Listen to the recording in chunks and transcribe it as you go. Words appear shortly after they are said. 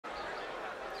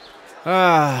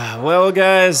Well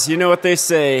guys, you know what they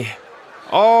say.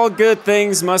 All good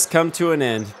things must come to an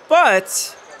end.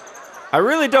 But I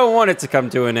really don't want it to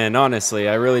come to an end, honestly.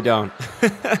 I really don't.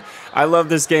 I love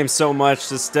this game so much.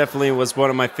 This definitely was one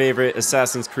of my favorite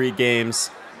Assassin's Creed games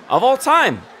of all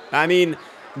time. I mean,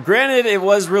 granted, it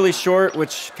was really short,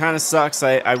 which kind of sucks.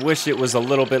 I wish it was a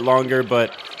little bit longer,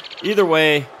 but either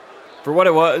way, for what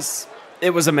it was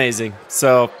amazing.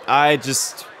 So I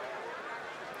just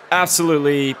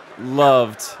absolutely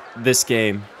loved this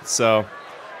game. So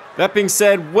that being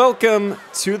said, welcome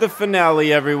to the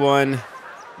finale, everyone,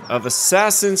 of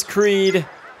Assassin's Creed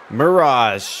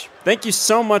Mirage. Thank you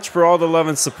so much for all the love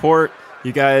and support.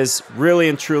 You guys really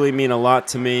and truly mean a lot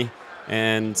to me.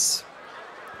 And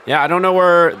yeah, I don't know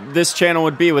where this channel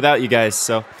would be without you guys.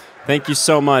 So thank you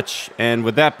so much. And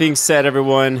with that being said,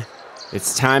 everyone,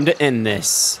 it's time to end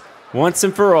this once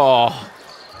and for all.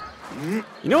 You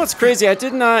know what's crazy? I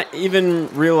did not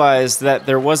even realize that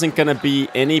there wasn't going to be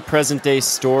any present day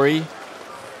story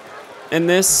in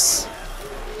this.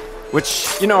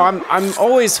 Which, you know, I'm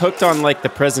always hooked on like the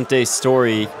present day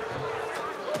story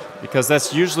because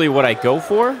that's usually what I go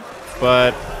for.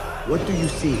 But what do you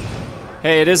see?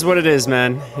 Hey, it is what it is,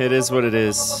 man. It is what it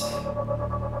is. All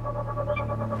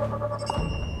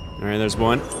right, there's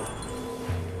one.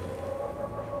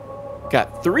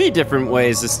 Got 3 different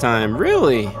ways this time.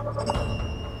 Really?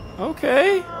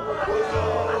 Okay.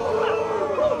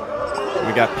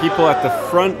 We got people at the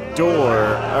front door.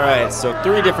 All right, so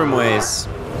 3 different ways.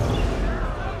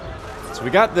 So we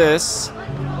got this.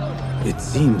 It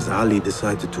seems Ali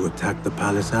decided to attack the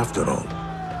palace after all.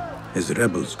 His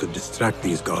rebels could distract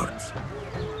these guards.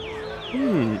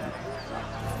 Can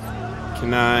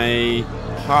I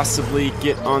possibly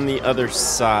get on the other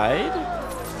side?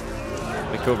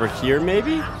 Like over here,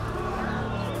 maybe?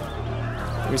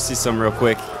 Let me see some real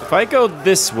quick. If I go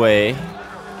this way,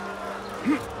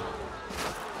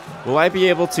 will I be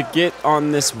able to get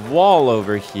on this wall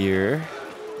over here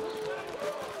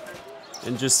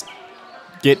and just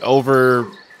get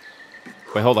over?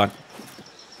 Wait, hold on.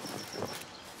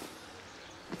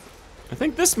 I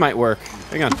think this might work.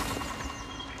 Hang on.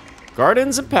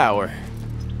 Gardens and power.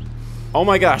 Oh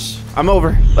my gosh, I'm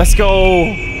over. Let's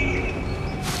go.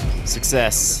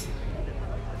 Success.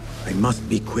 I must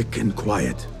be quick and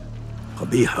quiet.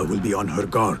 Qabiha will be on her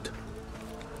guard.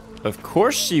 Of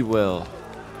course she will.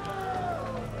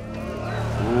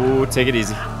 Ooh, take it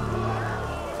easy.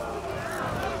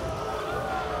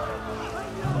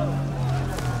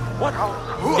 What?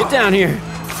 Get down here.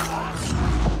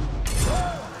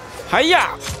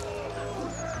 Hiya!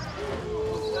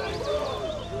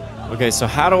 Okay, so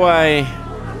how do I...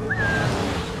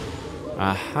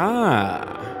 Aha.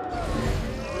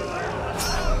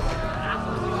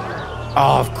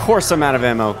 Oh, of course I'm out of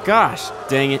ammo. Gosh,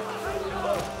 dang it.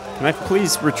 Can I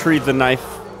please retrieve the knife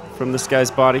from this guy's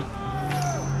body?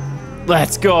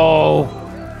 Let's go.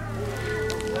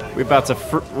 We're about to...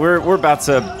 We're about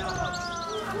to...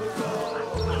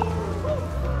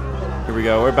 Here we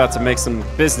go. We're about to make some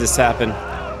business happen.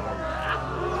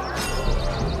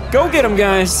 Go get him,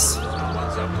 guys.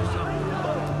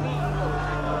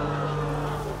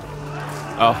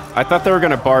 Oh, I thought they were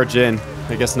gonna barge in.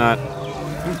 I guess not.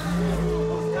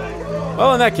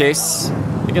 Well, in that case,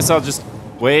 I guess I'll just...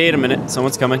 Wait a minute.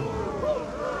 Someone's coming.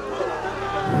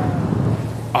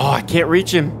 Oh, I can't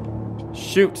reach him.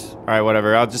 Shoot. All right,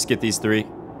 whatever. I'll just get these 3.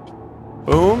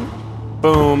 Boom.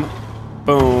 Boom.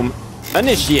 Boom.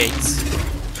 Initiate.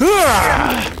 Chaos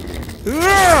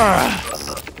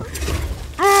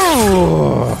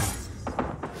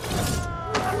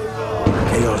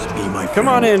be my friend. Come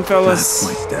on in, fellas.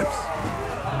 Blast my steps.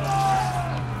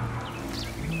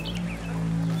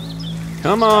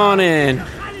 Come on in.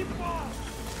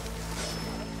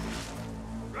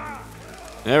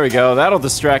 There we go. That'll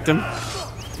distract him.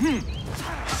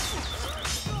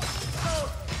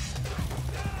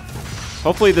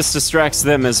 Hopefully this distracts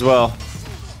them as well.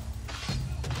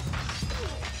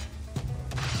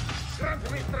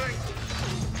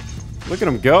 Look at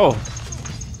him go.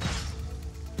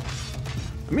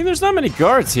 I mean, there's not many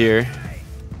guards here.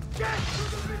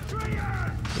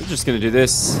 I'm just gonna do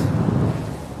this.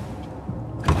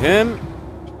 Get him.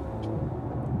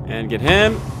 And get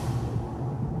him.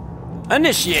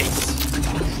 Initiate.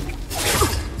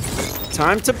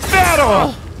 Time to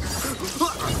battle.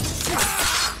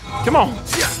 Come on.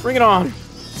 Bring it on.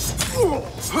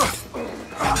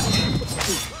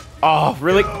 Oh,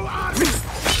 really?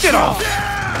 Get off.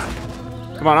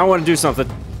 Come on, I want to do something.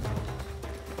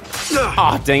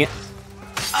 Oh, dang it.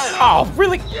 Oh,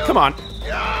 really? Come on.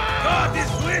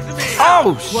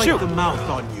 Oh, shoot. Wipe the mouth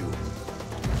on you.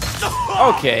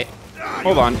 Okay.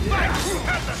 Hold on.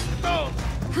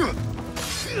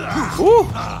 Ooh.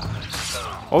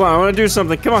 Hold on, I want to do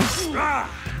something. Come on.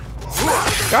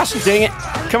 Gosh dang it.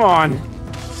 Come on.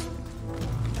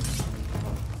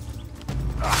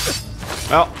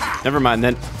 Well, never mind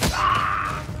then.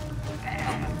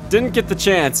 Didn't get the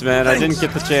chance, man. I didn't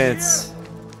get the chance.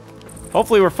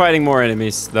 Hopefully we're fighting more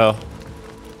enemies, though.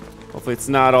 Hopefully it's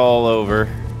not all over.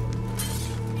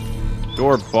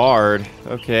 Door barred.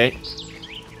 Okay.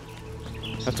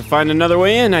 Have to find another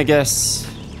way in, I guess.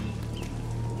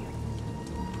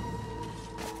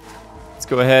 Let's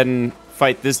go ahead and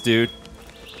fight this dude.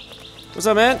 What's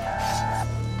up, man?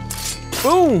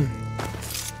 Boom!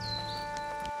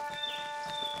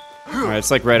 Alright, it's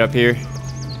like right up here.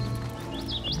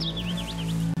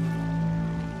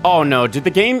 Oh no, did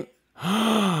the game...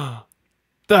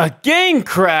 The game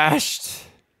crashed!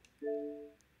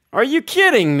 Are you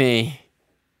kidding me?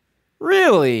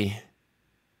 Really?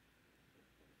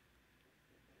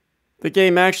 The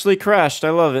game actually crashed, I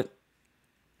love it.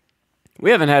 We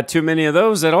haven't had too many of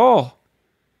those at all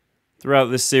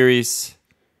throughout this series.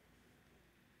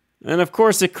 And of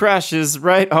course it crashes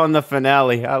right on the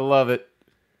finale. I love it.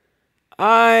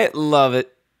 I love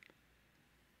it.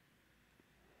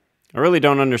 I really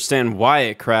don't understand why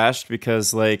it crashed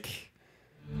because, like,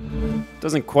 it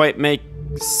doesn't quite make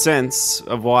sense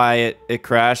of why it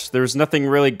crashed. There's nothing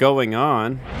really going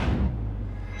on.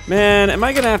 Man, am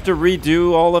I gonna have to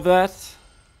redo all of that?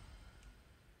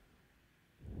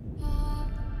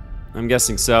 I'm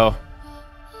guessing so.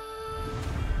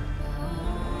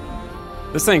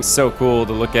 This thing's so cool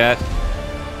to look at.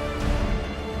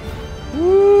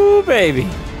 Woo, baby.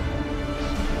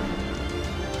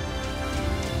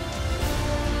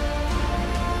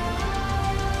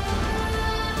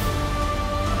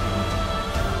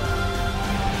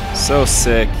 So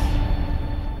sick.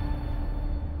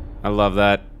 I love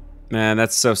that. Man,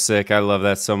 that's so sick. I love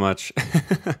that so much.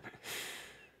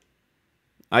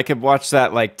 I could watch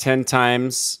that like 10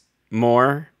 times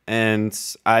more and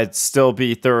I'd still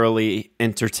be thoroughly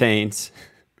entertained.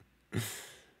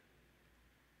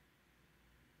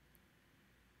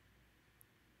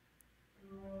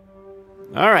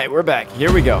 All right, we're back.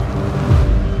 Here we go.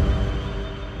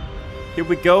 Here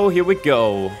we go. Here we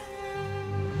go.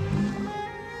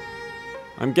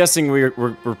 I'm guessing we're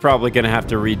probably gonna have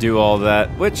to redo all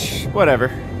that, which, whatever.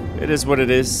 It is what it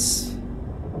is.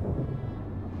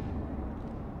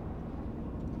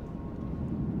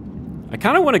 I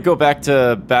kind of want to go back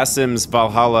to Basim's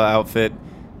Valhalla outfit.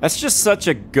 That's just such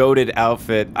a goated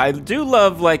outfit. I do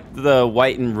love, like, the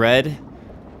white and red.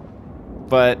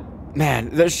 But, man,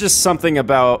 there's just something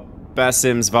about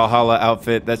Basim's Valhalla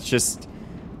outfit that's just...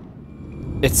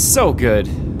 It's so good.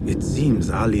 It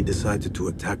seems Ali decided to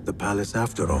attack the palace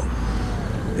after all.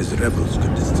 His rebels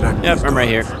could distract. Yep, I'm right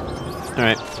here.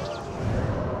 Alright.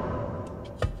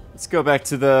 Let's go back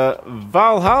to the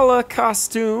Valhalla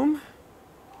costume.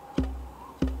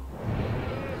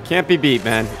 Can't be beat,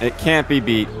 man. It can't be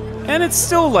beat. And it's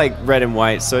still like red and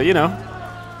white, so you know,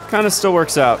 kind of still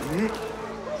works out.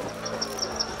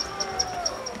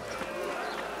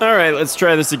 Alright, let's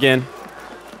try this again.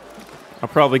 I'll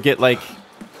probably get like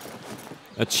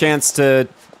a chance to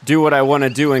do what I want to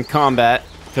do in combat,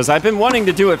 because I've been wanting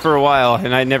to do it for a while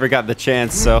and I never got the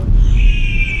chance, so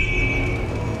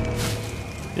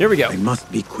here we go. I must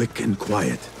be quick and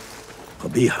quiet.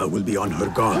 Abiha will be on her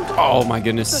guard. Oh my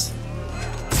goodness.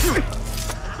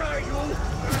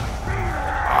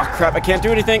 Oh crap, I can't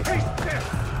do anything. Come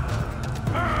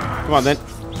on then.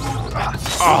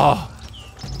 Oh.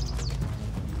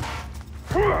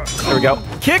 There we go.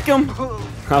 Kick him.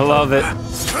 I love it.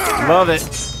 Love it.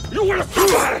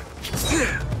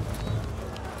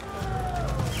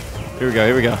 Here we go,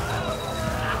 here we go.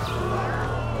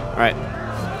 Alright.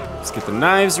 Let's get the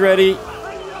knives ready.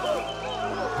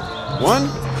 1.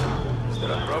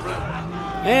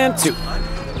 And 2.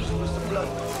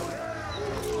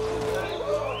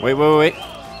 Wait, wait, wait.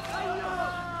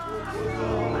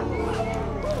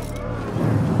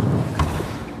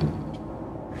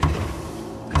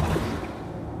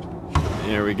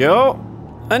 There we go.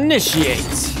 Initiate.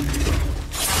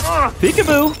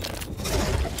 Peekaboo.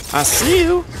 I see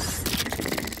you.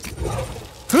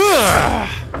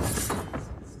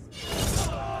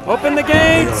 Open the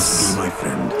gates. Be my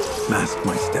friend. Mask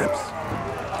my steps.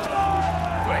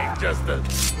 Wait, just a...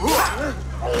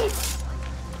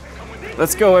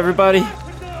 Let's go, everybody.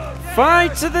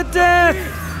 Fight to the death.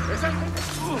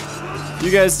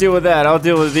 You guys deal with that. I'll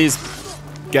deal with these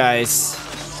guys.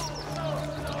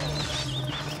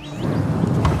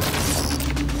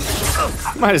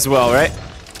 Might as well, right?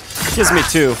 Gives me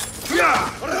 2.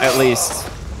 At least.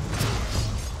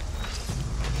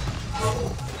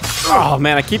 Oh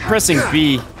man, I keep pressing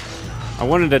B. I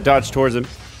wanted to dodge towards him.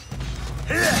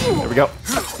 There we go.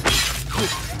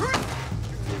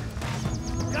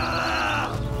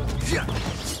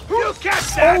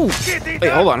 Oh!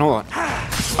 Wait, hold on.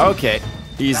 Okay,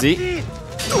 easy.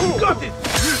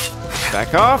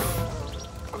 Back off.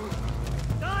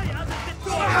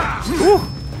 Woo.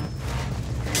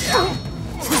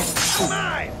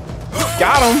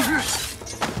 Got him.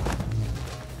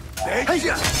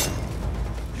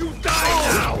 You die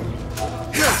now.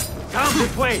 Come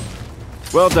this way.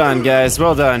 Well done, guys.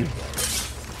 Well done.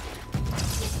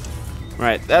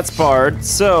 Right, that's barred.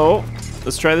 So,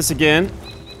 let's try this again.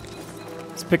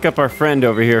 Let's pick up our friend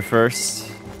over here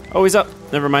first. Oh, he's up.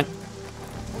 Never mind.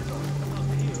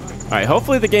 Alright,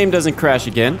 hopefully the game doesn't crash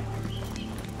again.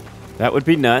 That would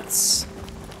be nuts.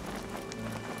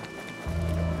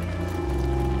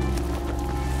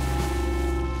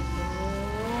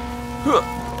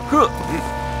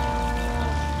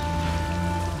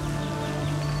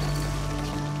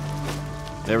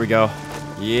 There we go.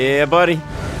 Yeah, buddy.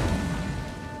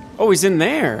 Oh, he's in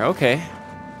there. Okay.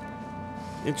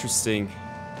 Interesting.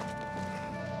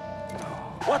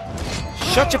 What?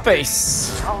 Shut your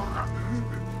face.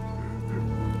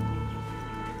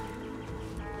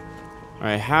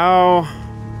 Alright, how...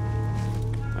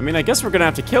 I mean, I guess we're gonna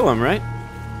have to kill him, right?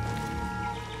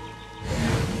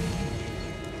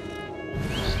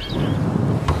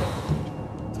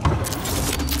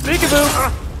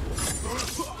 Peekaboo!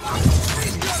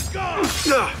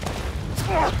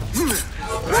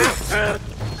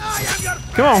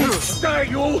 Come on! Die,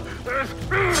 you!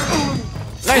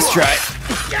 Nice try.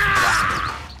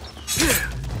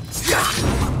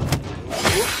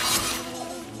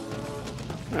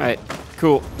 Alright,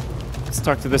 cool. Let's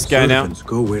talk to this guy now. Servants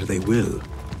go where they will.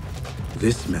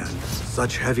 This man,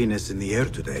 such heaviness in the air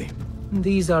today,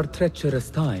 These are treacherous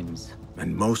times.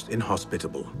 and most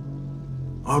inhospitable.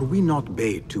 Are we not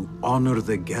bade to honor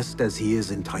the guest as he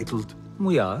is entitled?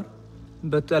 We are.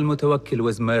 But Al-Mutawakkil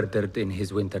was murdered in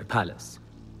his winter palace.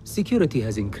 Security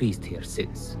has increased here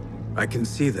since. I can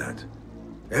see that.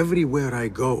 Everywhere I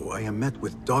go, I am met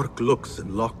with dark looks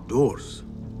and locked doors.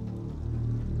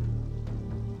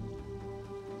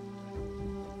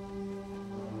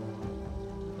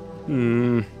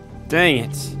 Dang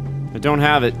it. I don't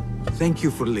have it. Thank you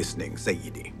for listening,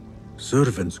 Sayyidi.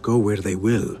 Servants go where they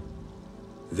will.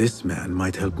 This man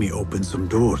might help me open some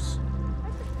doors.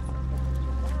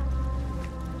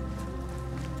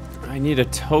 I need a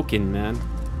token, man.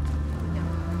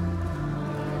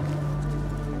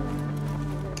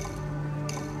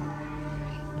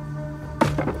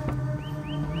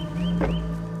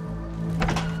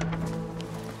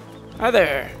 Hi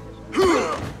there.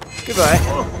 Goodbye.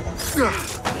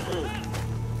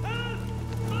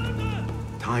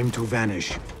 Time to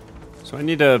vanish. So I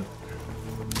need to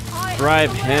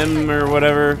bribe him or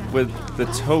whatever with the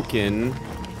token.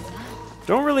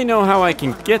 Don't really know how I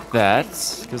can get that,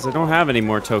 because I don't have any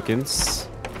more tokens.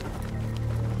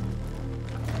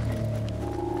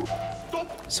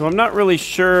 So I'm not really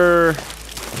sure.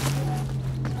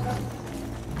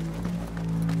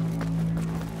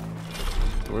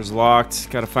 Door's locked.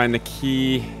 Gotta find the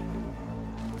key.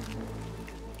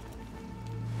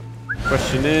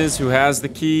 Question is, who has the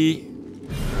key?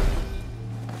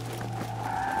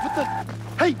 What the?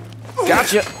 Hey!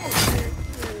 Gotcha!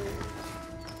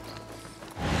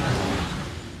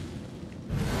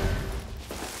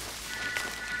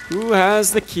 Who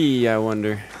has the key, I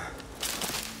wonder?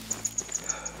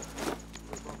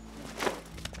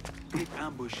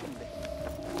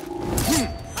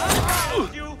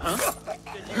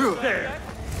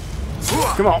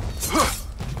 Come on.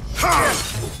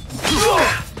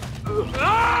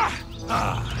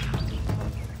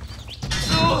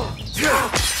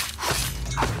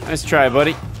 Nice try,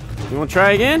 buddy. You want to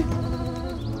try again?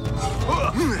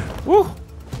 Woo!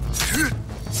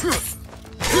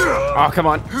 Oh, come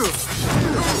on.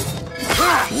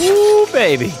 Woo,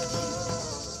 baby.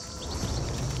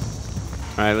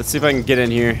 All right, let's see if I can get in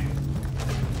here.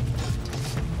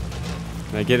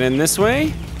 Can I get in this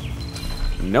way?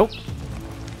 Nope.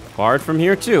 Barred from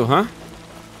here too, huh?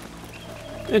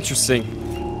 Interesting.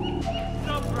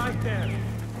 Stop right there.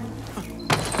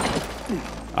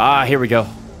 Ah, here we go.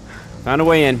 Found a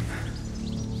way in.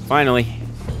 Finally.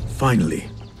 Finally.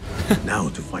 Now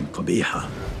to find Qabiha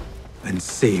and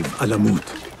save Alamut.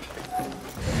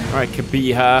 All right,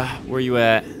 Qabiha, where you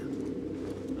at?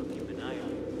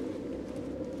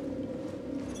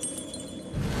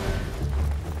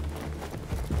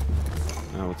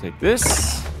 I will take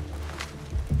this.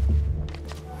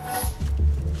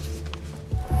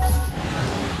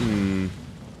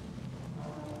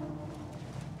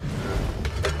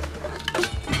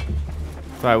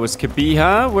 If I was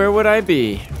Kabiha, where would I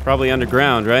be? Probably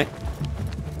underground, right?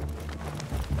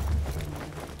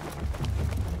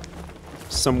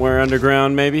 Somewhere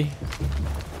underground, maybe?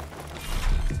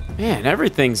 Man,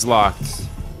 everything's locked.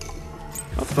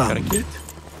 Oh, got a key.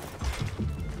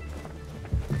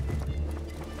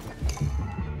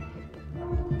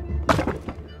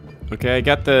 Okay, I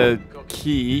got the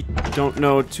key. Don't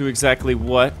know to exactly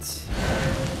what.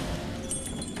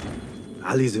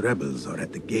 Ali's rebels are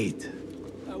at the gate.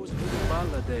 I was pretty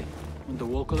bad that day when the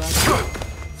wall collapsed.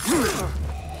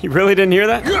 You really didn't hear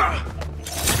that?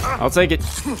 I'll take it.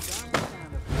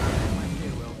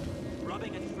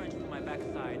 Rubbing a trench with my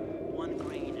backside, one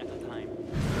grain at a time.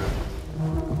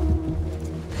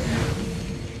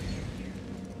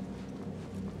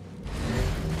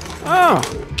 Oh!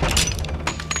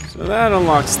 So that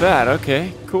unlocks that.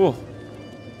 Okay, cool.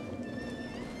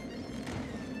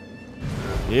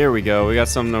 Here we go. We got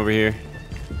something over here.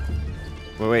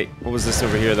 Wait, what was this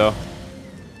over here, though?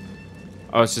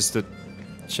 Oh, it's just a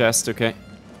chest. Okay.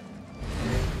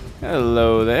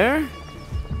 Hello there.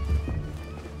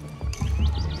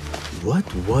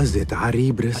 What was it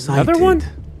Arib recited? Another one?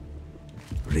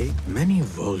 Read many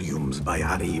volumes by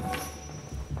Arib.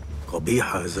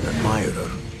 Qabiha is an admirer.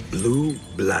 Blue,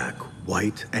 black,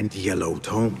 white, and yellow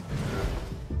tome.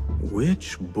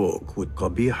 Which book would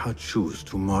Qabiha choose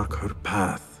to mark her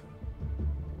path?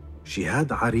 She had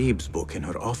Arib's book in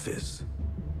her office.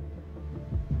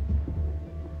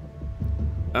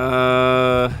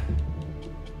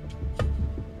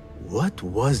 What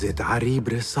was it Arib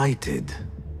recited?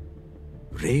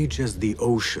 Rage as the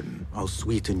ocean, I'll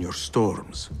sweeten your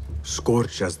storms.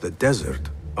 Scorch as the desert,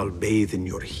 I'll bathe in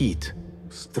your heat.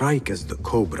 Strike as the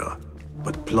cobra,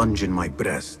 but plunge in my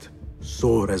breast.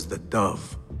 Soar as the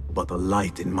dove, but a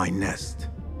light in my nest.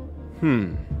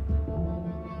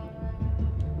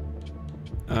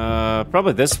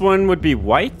 Probably this one would be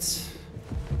white.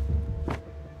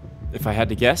 If I had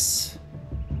to guess.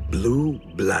 Blue,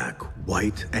 black,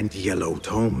 white, and yellow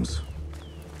tomes.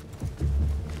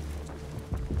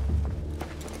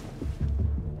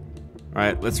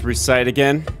 Alright, let's recite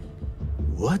again.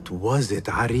 What was it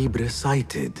Arib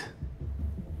recited?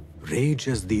 Rage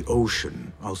as the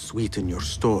ocean, I'll sweeten your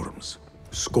storms.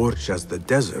 Scorch as the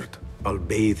desert, I'll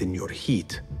bathe in your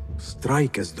heat.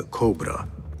 Strike as the cobra,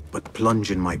 but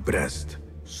plunge in my breast.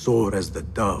 Soar as the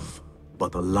dove,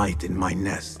 but a light in my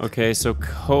nest. Okay, so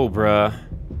Cobra.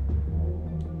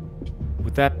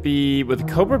 Would the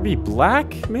Cobra be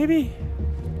black, maybe?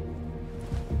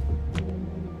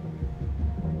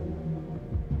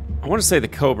 I want to say the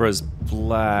Cobra is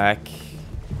black.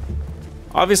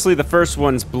 Obviously, the first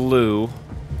one's blue.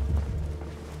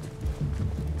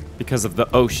 Because of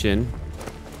the ocean.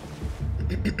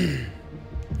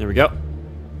 There we go.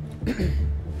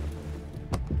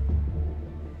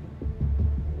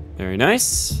 Very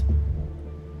nice.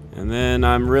 And then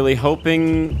I'm really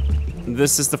hoping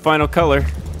this is the final color.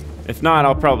 If not,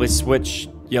 I'll probably switch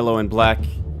yellow and black.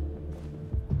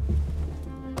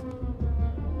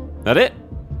 That it?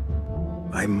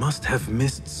 I must have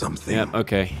missed something. Yep,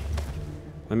 okay.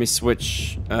 Let me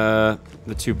switch the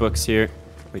two books here.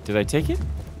 Wait, did I take it?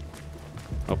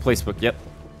 Oh, placebook, yep.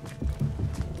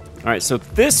 Alright, so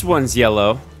this one's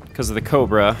yellow because of the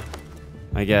Cobra,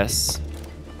 I guess.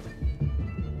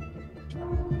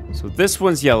 So this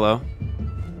one's yellow.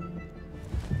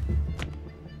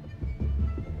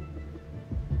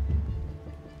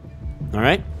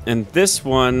 Alright, and this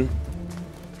one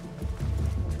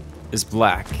is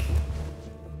black.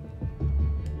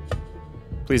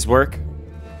 Please work.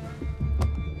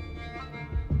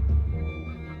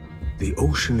 The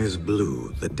ocean is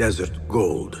blue, the desert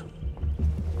gold.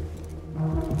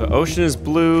 The ocean is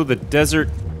blue, the desert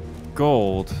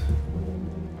gold.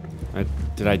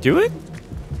 Did I do it?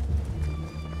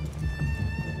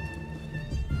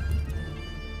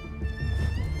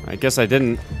 I guess I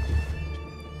didn't.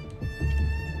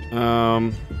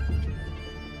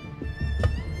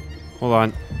 Hold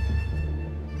on.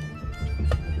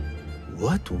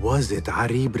 What was it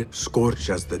Arib? Scorch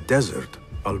as the desert,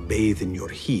 I'll bathe in your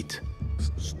heat.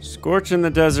 Scorch in the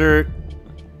desert.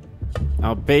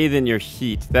 I'll bathe in your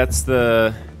heat. That's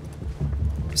the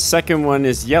second one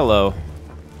is yellow.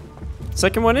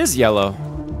 Second one is yellow.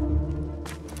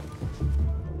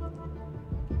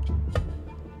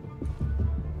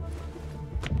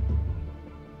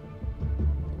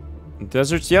 The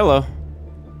desert's yellow.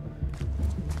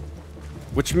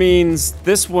 Which means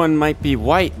this one might be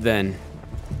white then.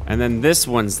 And then this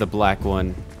one's the black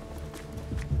one.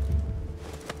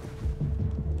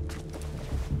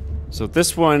 So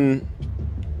this one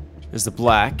is the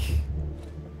black.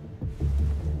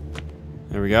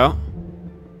 There we go.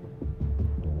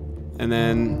 And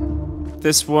then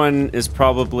this one is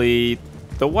probably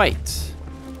the white.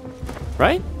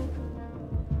 Right?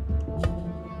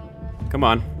 Come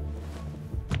on.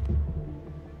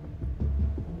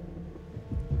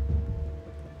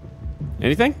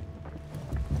 Anything?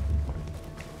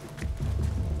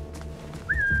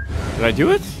 Did I do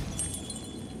it?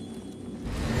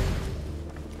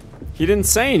 He didn't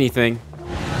say anything.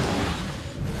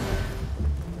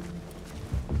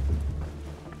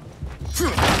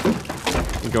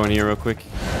 Let me go in here real quick.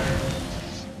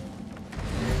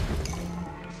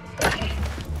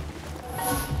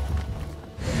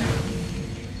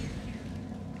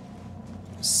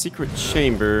 Secret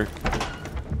chamber.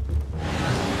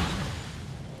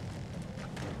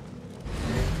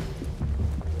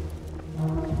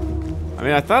 I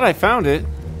mean, I thought I found it.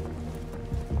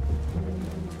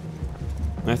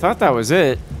 I thought that was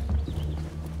it.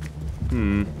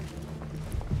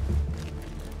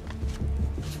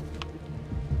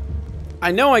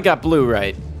 I know I got blue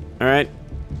right. Alright?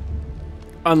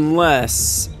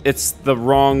 Unless it's the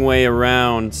wrong way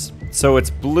around. So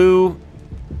it's blue,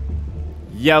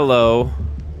 yellow,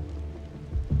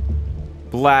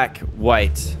 black,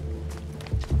 white.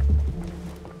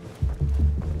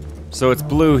 So it's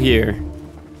blue here.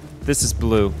 This is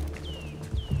blue.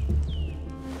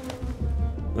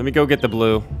 Let me go get the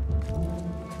blue.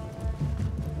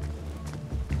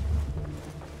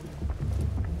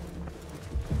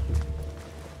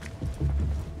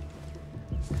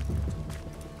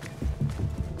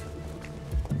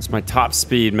 It's my top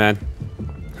speed, man.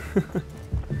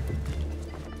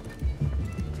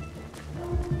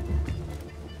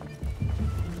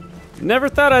 Never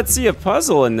thought I'd see a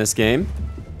puzzle in this game.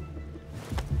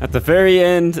 At the very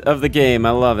end of the game, I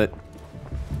love it.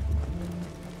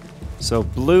 So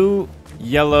blue,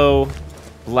 yellow,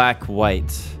 black,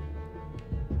 white.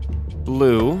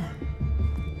 Blue.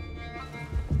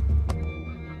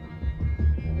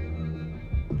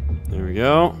 There we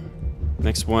go.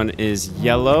 Next one is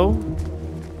yellow.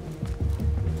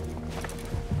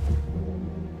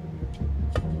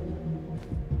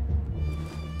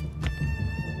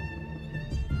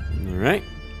 Alright.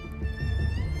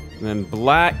 And then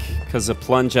black, because a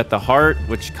plunge at the heart,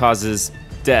 which causes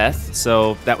death,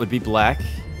 so that would be black.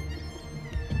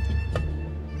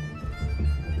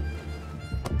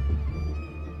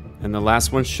 And the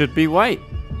last one should be white.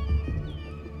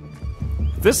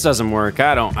 If this doesn't work,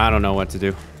 I don't know what to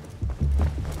do.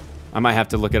 I might have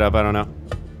to look it up, I don't know.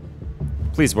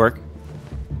 Please work.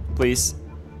 Please.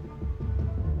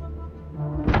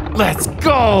 Let's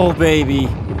go, baby!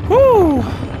 Woo!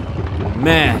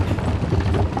 Man.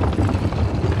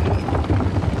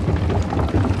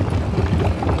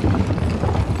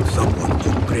 Someone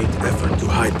took great effort to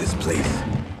hide this place.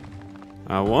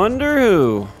 I wonder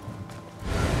who.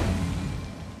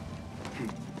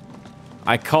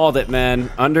 I called it,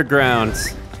 man. Underground.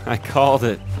 I called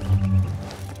it.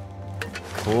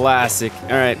 Classic. All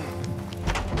right.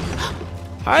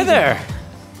 Hi there.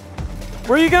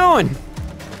 Where are you going?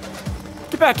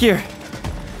 Get back here.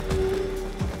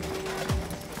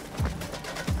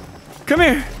 Come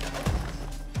here.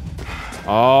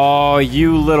 Oh,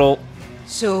 you little...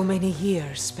 So many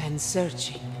years spent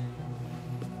searching.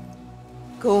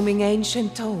 Combing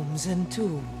ancient tomes and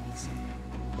tombs.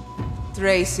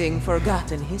 Tracing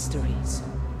forgotten histories.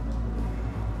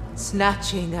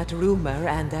 Snatching at rumor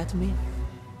and at myth.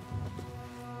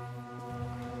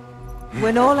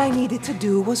 When all I needed to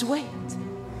do was wait.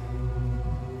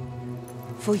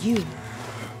 For you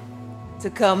to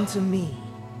come to me.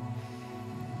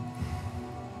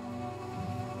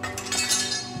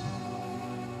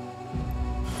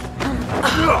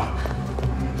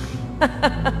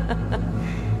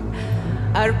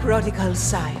 Our prodigal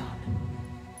scion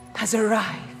has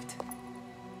arrived.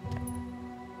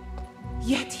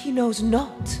 Yet he knows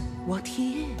not what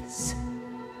he is.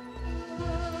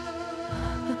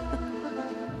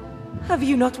 Have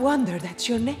you not wondered at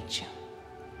your nature?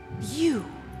 You,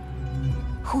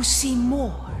 who see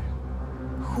more,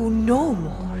 who know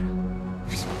more.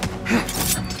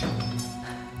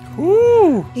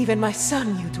 Ooh. Even my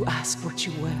son knew to ask what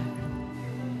you were.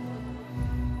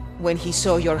 When he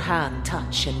saw your hand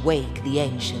touch and wake the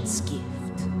ancient's gift.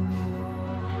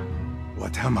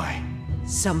 What am I?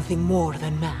 Something more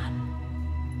than man.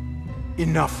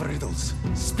 Enough riddles.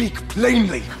 Speak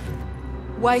plainly.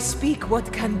 Why speak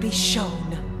what can be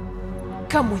shown?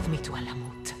 Come with me to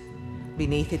Alamut.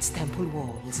 Beneath its temple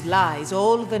walls lies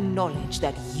all the knowledge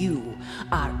that you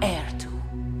are heir to.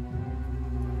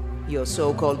 Your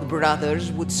so-called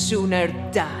brothers would sooner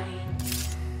die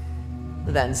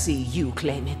than see you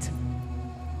claim it.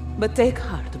 But take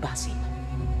heart, Basim.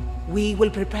 We will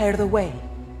prepare the way.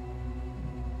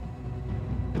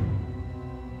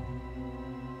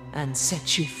 And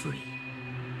set you free.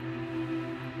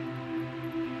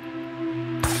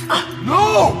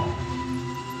 No!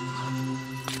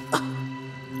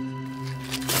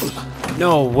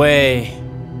 No way.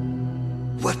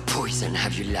 What poison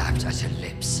have you lapped at her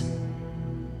lips?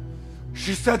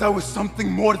 She said I was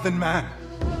something more than man.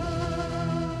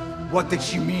 What did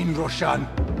she mean, Roshan?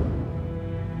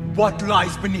 What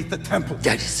lies beneath the temple?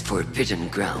 That is forbidden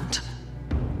ground.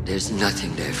 There's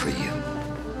nothing there for you.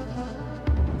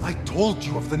 I told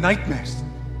you of the nightmares.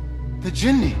 The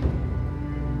jinni.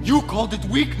 You called it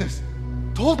weakness.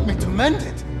 Told me to mend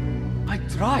it. I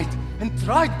tried and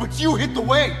tried, but you hid the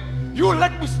way. You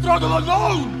let me struggle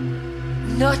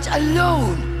alone! Not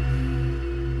alone!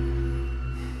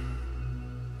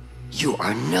 You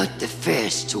are not the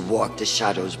first to walk the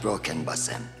shadows broken,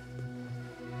 Basim.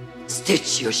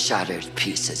 Stitch your shattered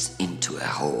pieces into a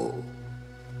whole.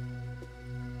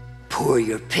 Pour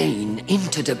your pain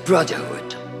into the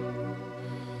Brotherhood.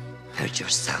 Purge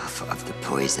yourself of the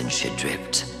poison she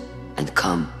dripped, and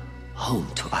come home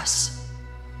to us.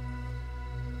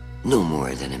 No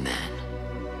more than a man,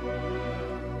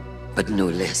 but no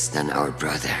less than our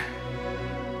brother.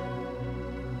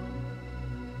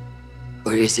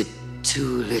 Or is it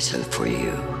too little for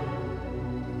you?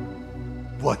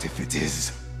 What if it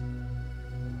is?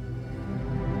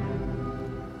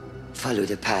 Follow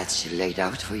the path she laid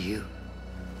out for you,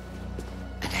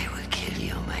 and I will kill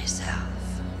you myself.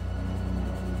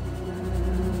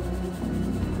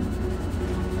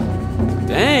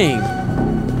 Dang.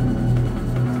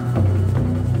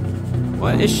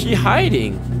 What is she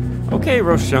hiding? Okay,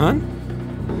 Roshan.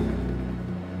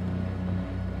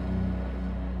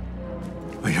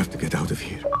 I have to get out of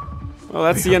here. Well,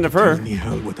 that's the end of her. Tell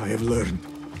Nihal what I have learned.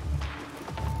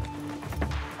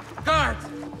 Guard!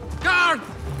 Guard!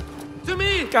 To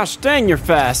me! Gosh dang, you're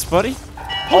fast, buddy.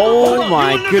 Oh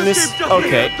my goodness.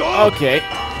 Okay, okay.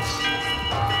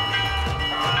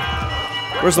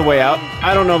 Where's the way out?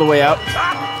 I don't know the way out.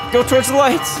 Go towards the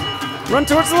lights. Run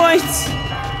towards the lights.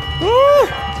 Woo!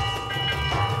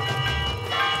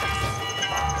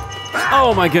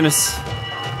 Oh my goodness.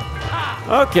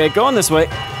 Okay, going this way.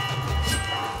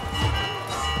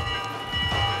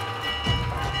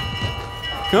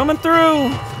 Coming through.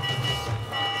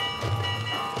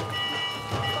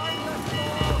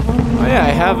 Oh yeah,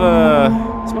 I have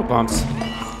smoke bombs.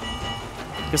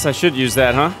 Guess I should use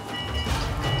that, huh?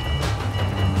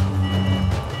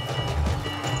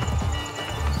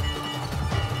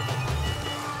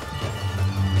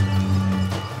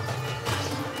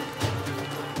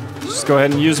 Just go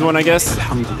ahead and use one, I guess.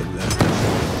 Alhamdulillah.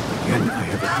 Again, I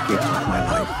have escaped with my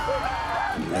life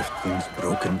and left things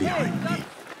broken behind me.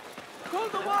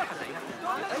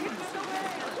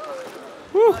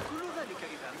 Whew.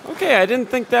 Okay, I didn't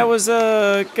think that was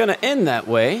gonna end that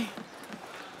way.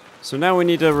 So now we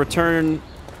need to return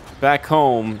back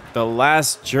home. The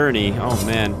last journey. Oh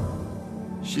man.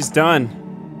 She's done.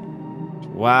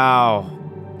 Wow.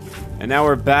 And now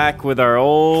we're back with our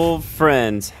old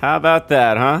friends. How about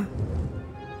that, huh?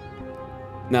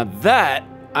 Now that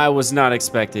I was not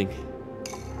expecting.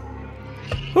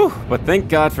 Whew, but thank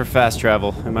God for fast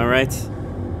travel, am I right?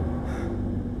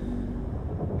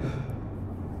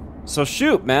 So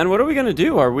shoot, man, what are we gonna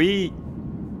do? Are we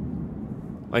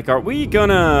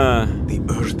gonna... The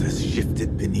earth has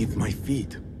shifted beneath my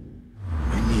feet.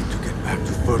 I need to get back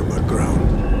to firmer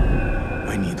ground.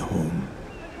 I need home.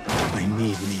 I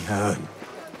need Nihal.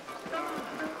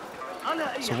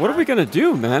 So what are we gonna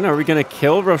do, man? Are we gonna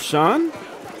kill Roshan?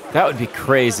 That would be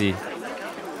crazy.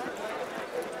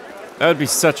 That would be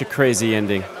such a crazy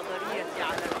ending.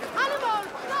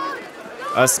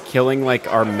 Us killing, like,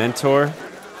 our mentor.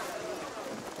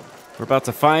 We're about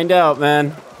to find out,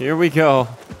 man. Here we go.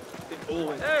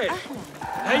 Hey!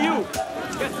 Hey, you!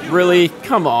 Really?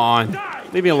 Come on.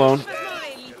 Leave me alone.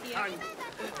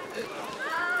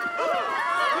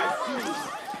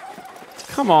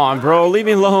 Come on, bro. Leave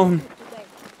me alone.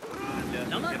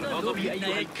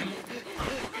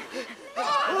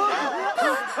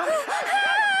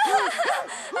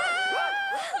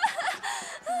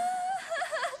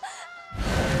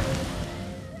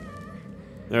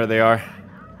 There they are.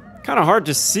 Kind of hard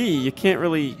to see. You can't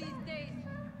really...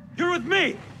 You're with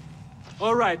me!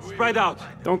 All right, spread out.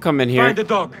 Don't come in here. Find the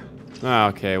dog. Oh,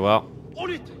 okay, well. On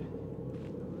it!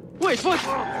 Wait, what?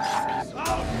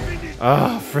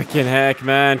 Oh, freaking heck,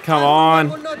 man. Come on.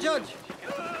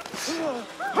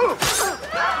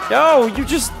 Yo, you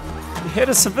just hit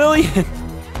a civilian.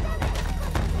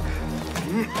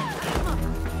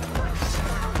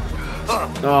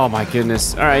 Oh my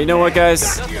goodness. All right, you know what,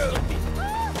 guys?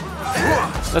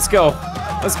 Let's go.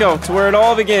 Let's go to where it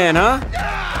all began, huh?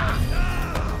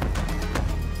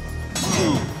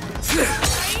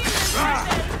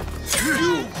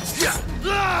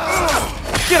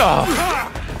 Get off!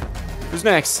 Who's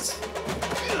next?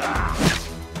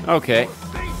 Okay.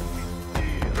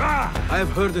 I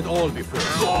have heard it all before.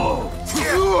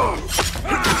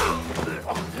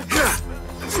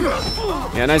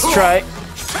 Yeah, nice try.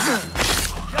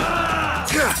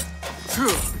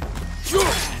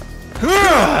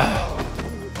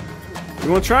 You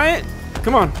want to try it?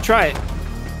 Come on, try it.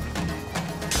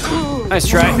 Nice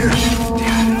try.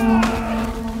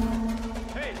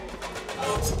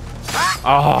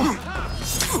 Oh.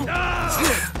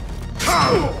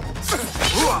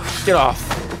 Get off.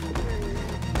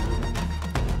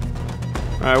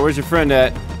 All right, where's your friend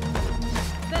at?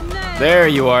 There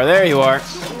you are, there you are.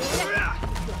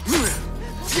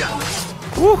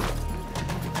 Woo.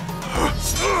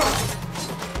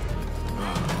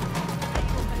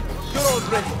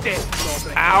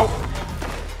 Ow.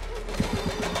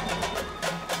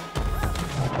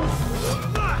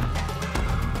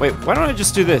 Wait, why don't I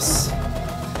just do this?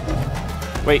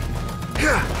 Wait.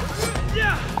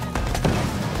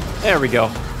 There we go.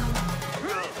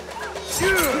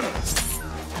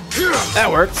 That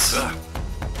works.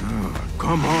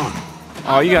 Come on.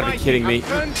 Oh, you gotta be kidding me.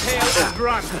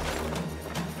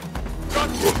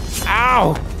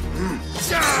 Ow!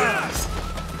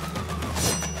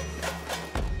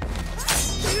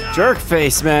 Jerk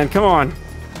face, man, come on.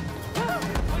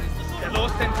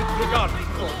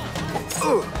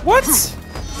 What?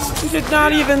 You did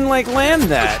not even, like, land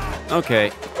that.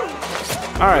 Okay.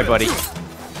 Alright, buddy.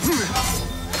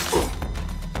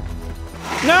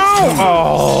 No!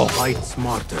 Oh! Fight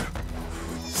smarter.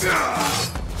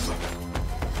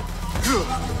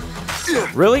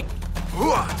 Really?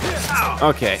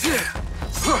 Okay.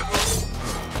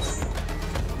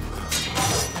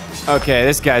 Okay,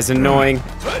 this guy's annoying.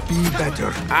 Be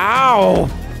better. Ow!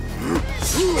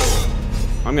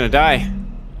 I'm gonna die.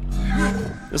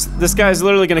 This guy's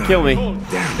literally gonna kill me.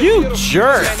 You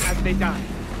jerk!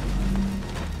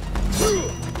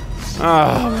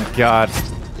 Oh my god.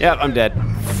 Yep, I'm dead.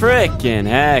 Frickin'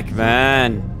 heck,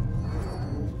 man.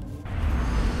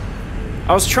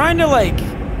 I was trying to, like,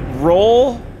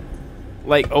 roll,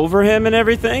 like, over him and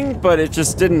everything, but it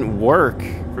just didn't work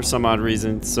for some odd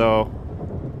reason, so...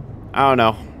 I don't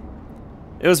know.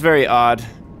 It was very odd.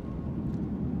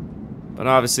 But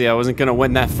obviously I wasn't gonna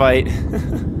win that fight.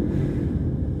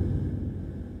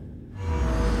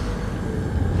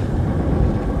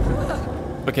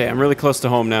 Okay, I'm really close to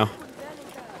home now.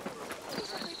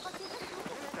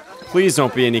 Please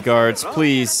don't be any guards,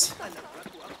 please.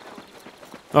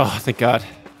 Oh, thank God.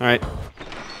 Alright.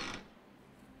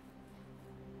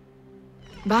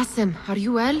 Basim, are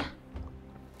you well?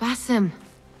 Basim.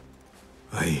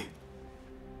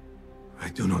 I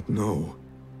do not know.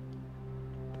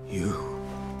 You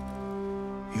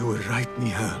were right,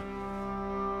 Nihal.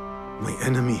 My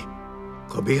enemy,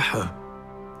 Qabiha.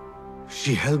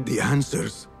 She held the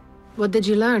answers. What did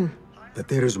you learn? That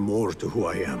there is more to who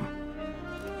I am.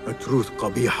 A truth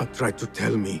Qabiha tried to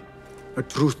tell me. A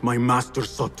truth my master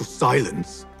sought to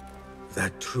silence.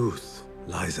 That truth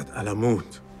lies at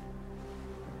Alamut.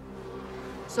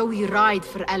 So we ride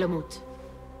for Alamut.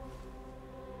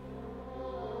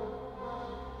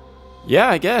 Yeah,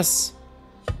 I guess.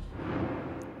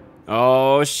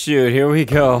 Oh shoot, here we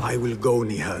go. I will go,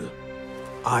 Nihal.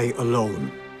 I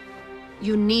alone.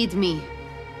 You need me.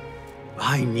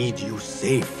 I need you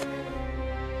safe.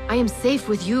 I am safe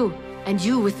with you, and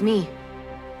you with me.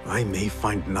 I may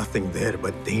find nothing there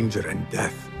but danger and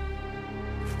death.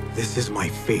 This is my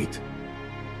fate.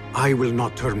 I will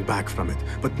not turn back from it,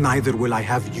 but neither will I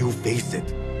have you face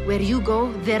it. Where you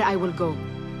go, there I will go.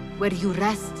 Where you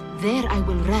rest, there I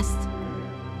will rest.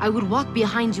 I will walk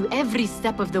behind you every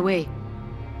step of the way.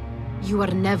 You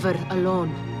are never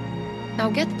alone. Now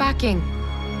get packing.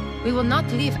 We will not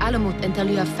leave Alamut until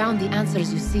you have found the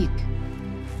answers you seek.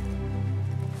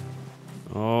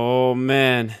 Oh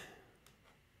man.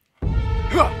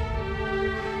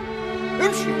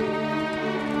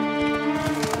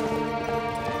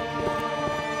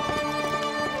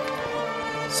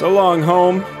 So long,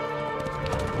 home.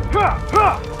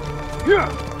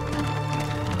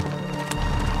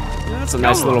 That's a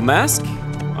nice little mask.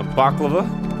 A baklava.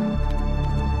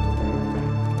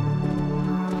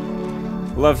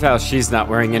 Love how she's not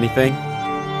wearing anything.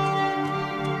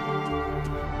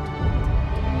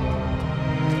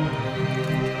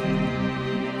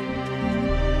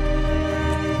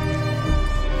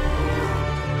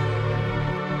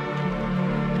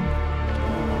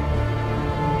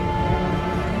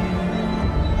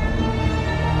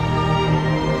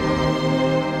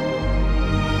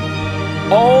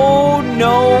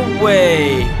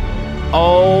 way.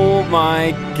 Oh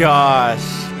my gosh.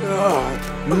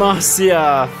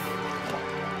 Masyaf.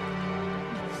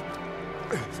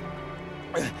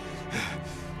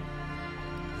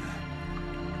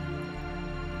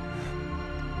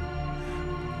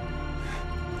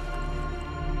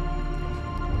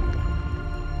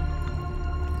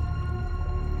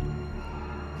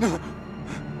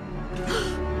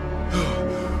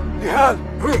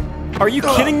 Are you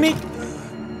kidding me?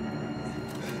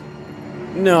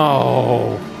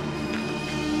 No.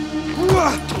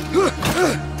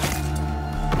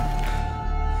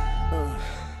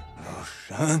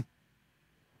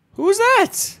 Who's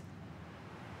that?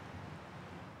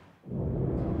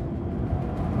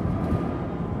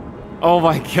 Oh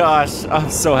my gosh,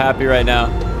 I'm so happy right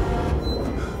now.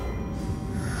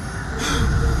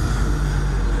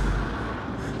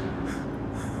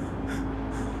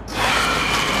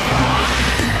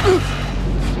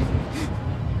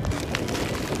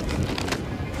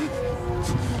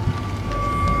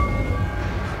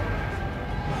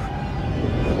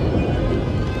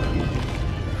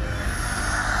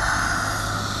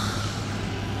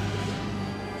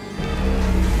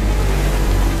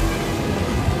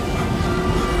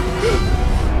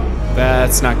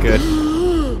 That's not good.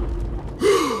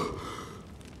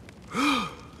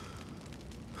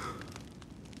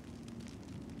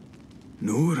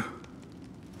 Noor?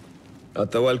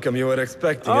 Not the welcome you were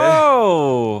expecting,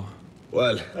 Oh!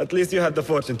 Well, at least you had the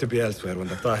fortune to be elsewhere when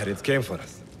the Tahirids came for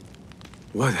us.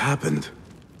 What happened?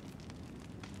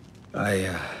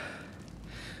 I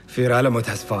fear Alamut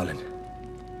has fallen.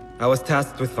 I was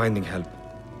tasked with finding help.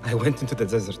 I went into the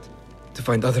desert to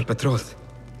find other patrols.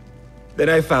 Then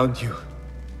I found you.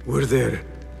 Were there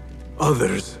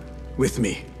others with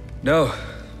me? No,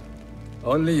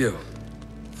 only you.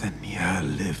 Then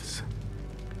Nihal lives.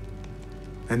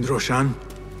 And Roshan?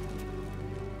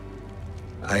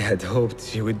 I had hoped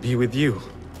she would be with you.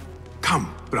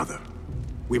 Come, brother.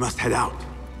 We must head out.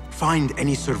 Find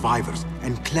any survivors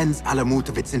and cleanse Alamut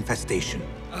of its infestation.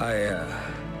 I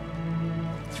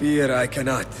fear I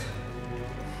cannot.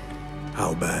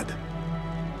 How bad?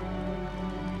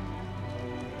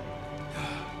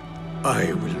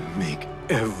 I will make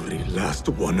every last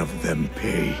one of them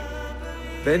pay.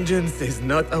 Vengeance is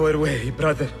not our way,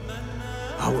 brother.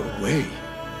 Our way?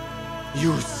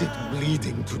 You sit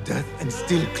bleeding to death and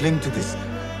still cling to this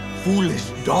foolish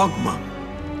dogma.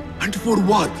 And for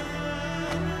what?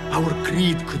 Our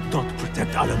creed could not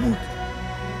protect Alamut.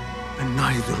 And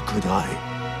neither could I.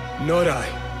 Nor I.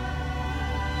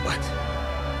 But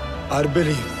our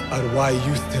beliefs are why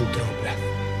you still draw breath.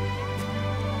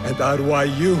 And are why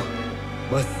you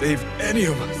must save any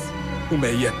of us who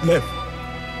may yet live.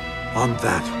 On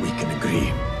that we can agree.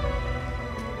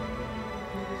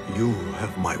 You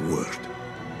have my word.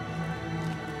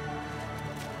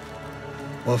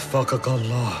 Waffaqak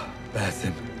Allah,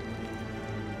 Basim.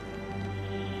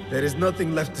 There is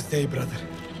nothing left to say, brother.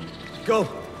 Go!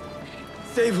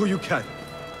 Save who you can.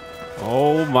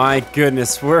 Oh my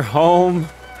goodness, we're home.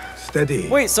 Steady.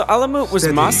 Wait, so Alamut was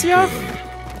Steady, Masyaf?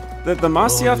 girl. The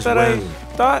Masyaf that I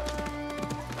thought?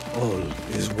 All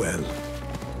is well.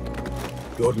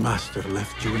 Your master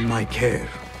left you in my care.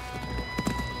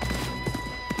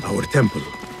 Our temple,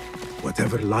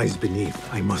 whatever lies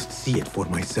beneath, I must see it for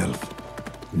myself,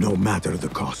 no matter the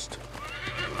cost.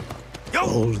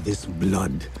 All this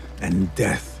blood and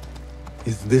death,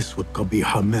 is this what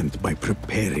Qabiha meant by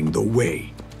preparing the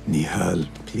way? Nihal,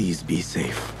 please be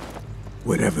safe,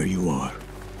 wherever you are.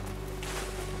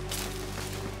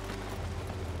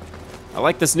 I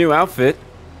like this new outfit.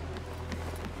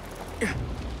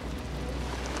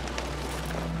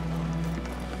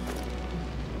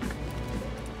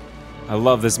 I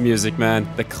love this music, man.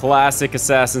 The classic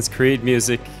Assassin's Creed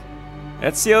music.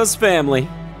 Ezio's family.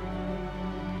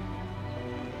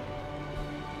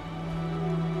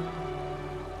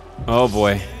 Oh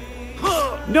boy.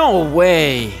 No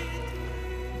way!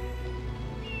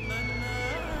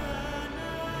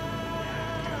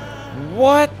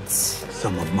 What?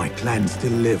 Some of my clan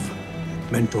still live.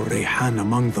 Mentor Rayhan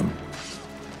among them.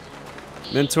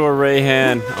 Mentor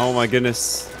Rayhan. Oh my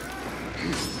goodness.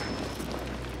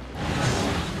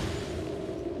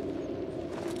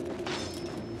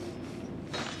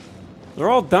 They're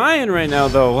all dying right now,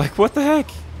 though. Like, what the heck?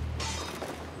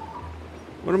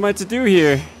 What am I to do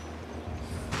here?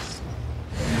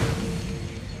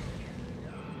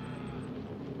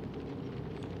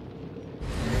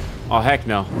 Oh, heck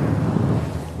no.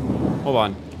 Hold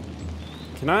on.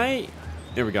 Can I?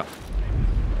 There we go.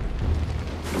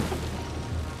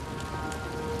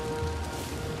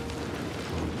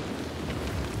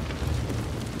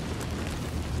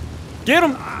 Get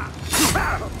him!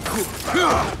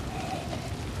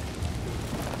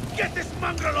 Get this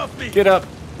mongrel off me! Get up,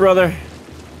 brother.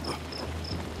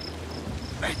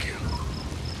 Thank you.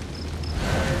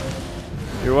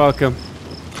 You're welcome.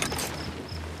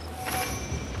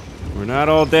 We're not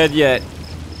all dead yet.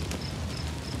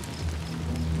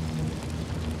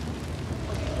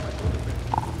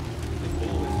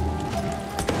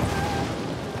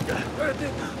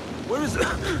 Where is it?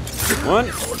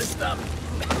 One.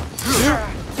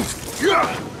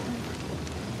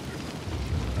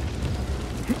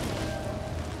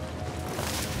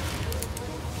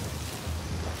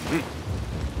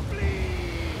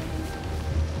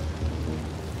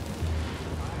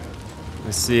 I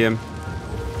see him.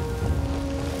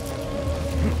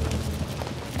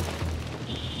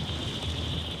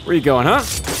 Where you going, huh?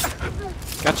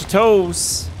 Got your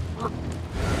toes.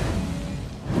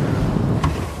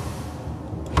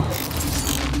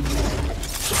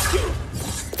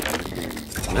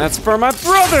 That's for my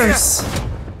brothers!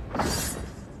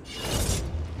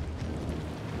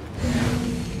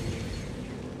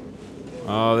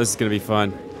 Oh, this is gonna be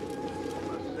fun.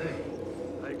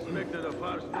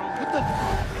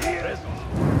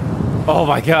 Oh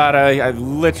my god, I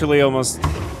literally almost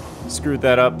screwed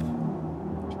that up.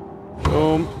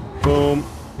 Boom, boom.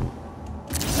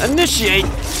 Initiate!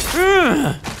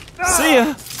 Ugh. See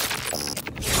ya!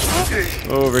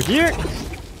 Over here.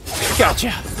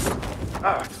 Gotcha!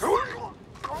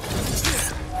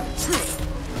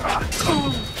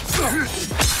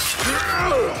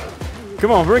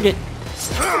 Come on, bring it!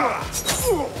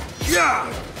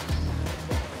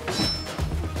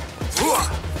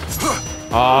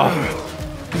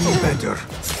 Better.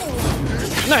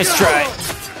 Nice try!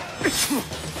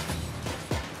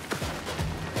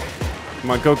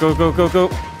 Come on, go, go, go, go, go!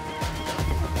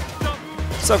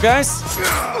 What's up, guys?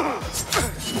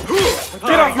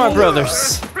 Get off my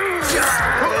brothers!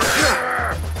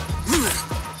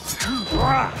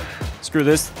 Screw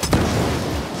this.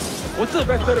 What's up,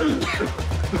 better?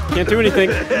 Can't do anything.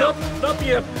 Not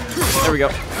yet. There we go.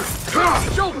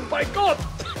 Oh my god!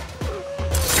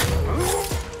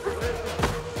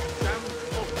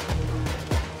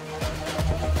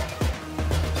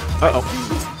 Uh-oh.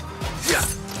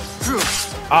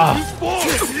 Ah.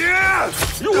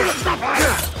 You wanna stop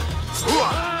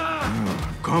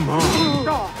Come on.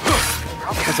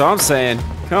 That's all I'm saying.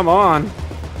 Come on.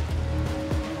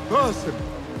 Basim!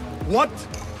 What?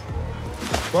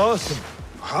 Basim,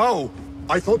 how?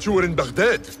 I thought you were in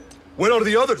Baghdad. Where are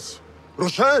the others?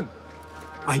 Roshan?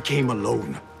 I came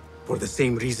alone, for the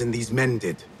same reason these men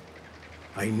did.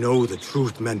 I know the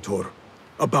truth, Mentor,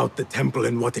 about the temple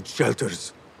and what it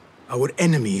shelters. Our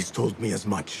enemies told me as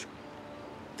much.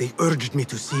 They urged me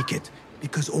to seek it,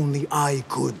 because only I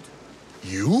could.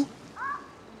 You?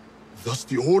 Thus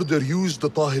the Order used the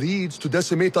Tahirids to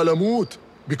decimate Alamut,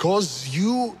 because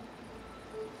you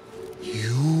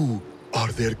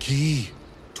are their key.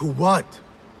 To what?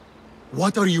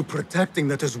 What are you protecting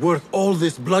that is worth all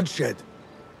this bloodshed?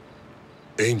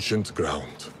 Ancient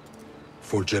ground.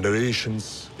 For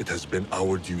generations, it has been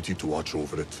our duty to watch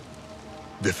over it.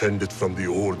 Defend it from the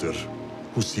Order,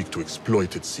 who seek to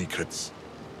exploit its secrets.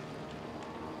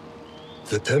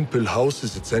 The temple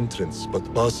houses its entrance, but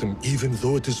Basim, even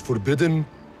though it is forbidden,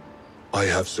 I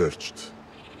have searched.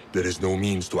 There is no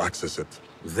means to access it.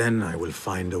 Then I will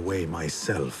find a way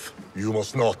myself. You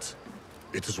must not.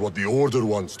 It is what the Order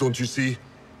wants, don't you see?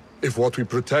 If what we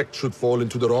protect should fall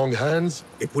into the wrong hands...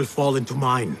 It will fall into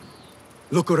mine.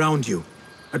 Look around you,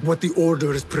 at what the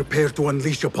Order is prepared to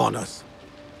unleash upon us.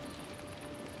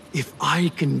 If I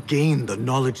can gain the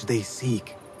knowledge they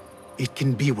seek, it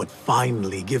can be what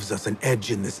finally gives us an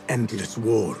edge in this endless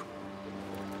war.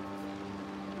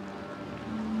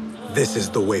 This is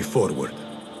the way forward.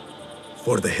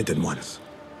 For the Hidden Ones.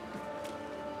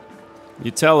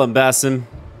 You tell him, Basim.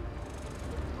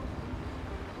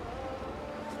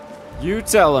 You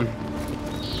tell him.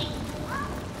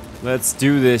 Let's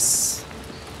do this.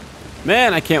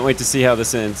 Man, I can't wait to see how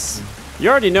this ends. You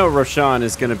already know Roshan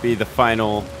is going to be the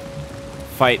final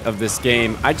fight of this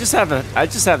game. I just have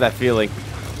that feeling.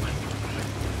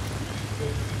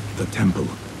 The temple.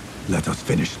 Let us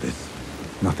finish this.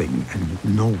 Nothing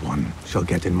and no one shall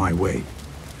get in my way.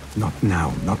 Not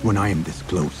now, not when I am this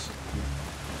close.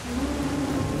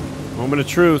 Moment of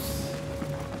truth.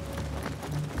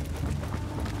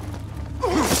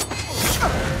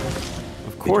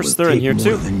 Of course they're in here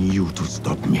too. More than you to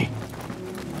stop me.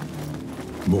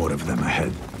 More of them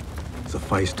ahead.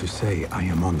 Suffice to say, I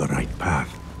am on the right path.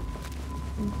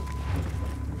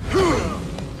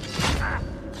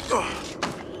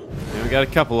 Yeah, we got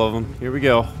a couple of them. Here we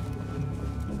go.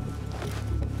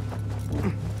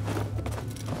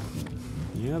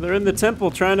 they're in the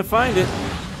temple trying to find it.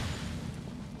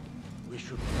 We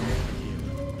should be here.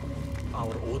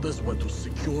 Our orders were to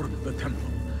secure the temple.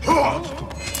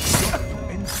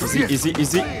 Easy, easy,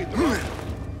 easy. There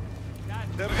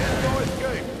is no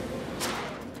escape.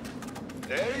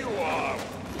 There you are.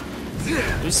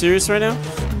 Are you serious right now?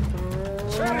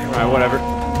 Alright, whatever.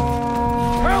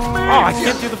 Help me! Oh, I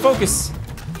can't do the focus.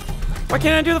 Why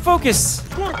can't I do the focus?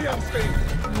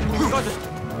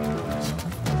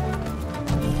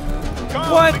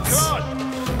 What?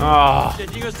 Oh,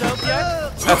 Did you yourself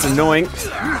yet? that's annoying.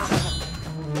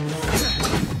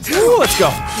 Ooh, let's go.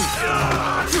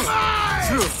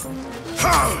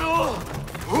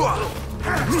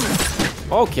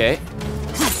 Okay.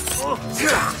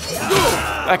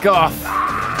 Back off.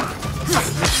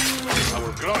 I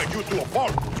will grind you to a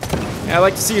pulp. Yeah, I'd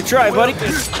like to see you try, buddy.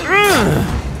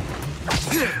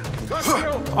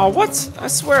 Oh, what? I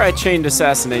swear I chained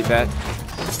assassinate that.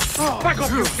 Back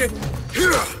off, you shit!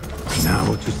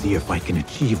 Now to see if I can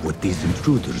achieve what these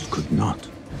intruders could not.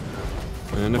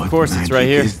 And of What course, it's right magic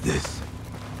here. is this?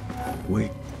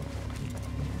 Wait.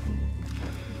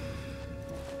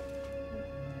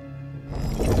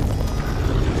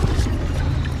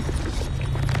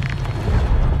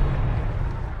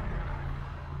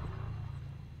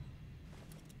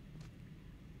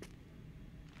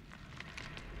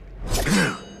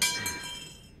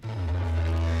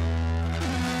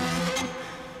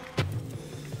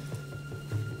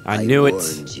 I knew it.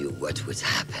 warned you what would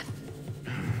happen.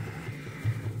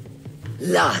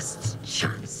 Last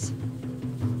chance.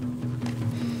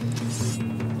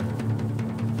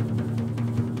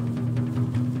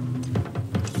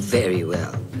 Very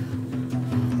well.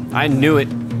 I knew it.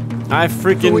 I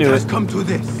freaking So it knew has it. come to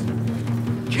this.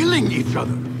 Killing each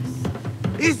other.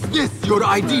 Is this your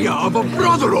idea of a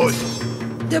brotherhood?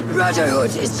 The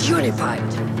Brotherhood is unified.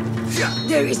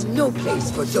 There is no place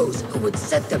for those who would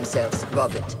set themselves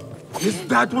above it. Is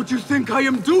that what you think I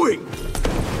am doing?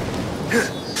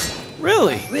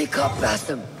 Really? Wake up,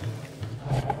 Batham.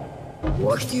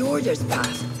 Walk the Order's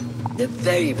path. The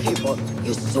very people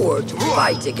you swore to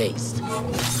fight against.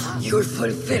 You're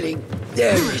fulfilling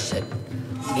their mission.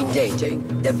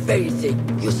 Endangering the very thing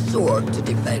you swore to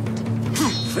defend.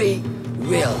 Free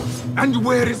will. And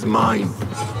where is mine?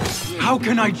 How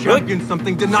can I champion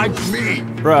something denied to me?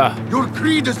 Bruh. Your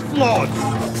creed is flawed.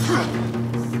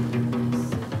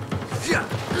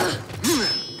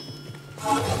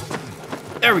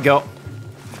 There we go.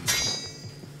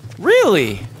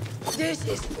 Really? This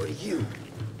is for you.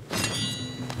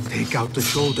 Take out the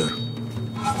shoulder.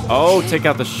 Oh, take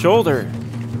out the shoulder.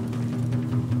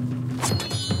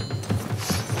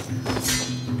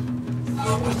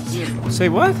 Say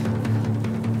what?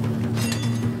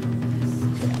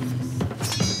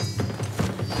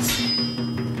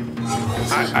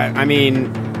 I mean,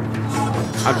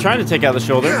 I'm trying to take out the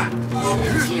shoulder.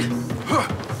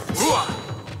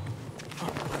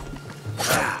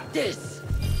 This.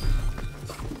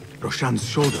 Roshan's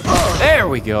shoulder. There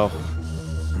we go.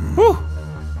 Whew.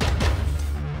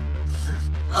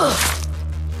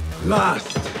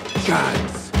 Last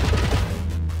chance.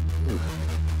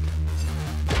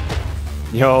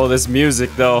 Yo, this music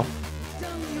though.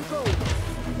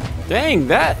 Dang,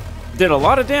 that did a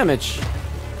lot of damage.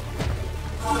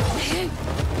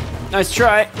 Nice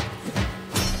try.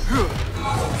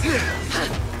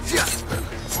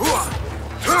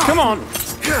 Come on.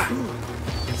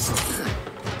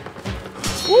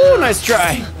 Ooh, nice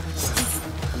try.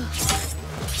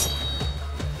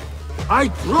 I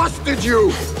trusted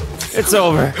you. It's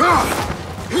over.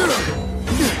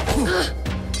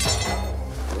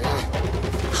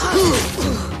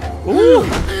 Ooh.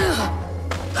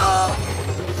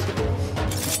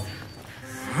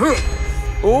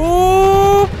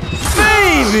 Ooh,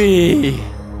 baby!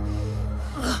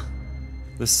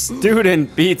 The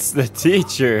student beats the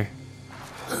teacher.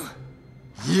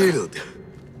 Yield.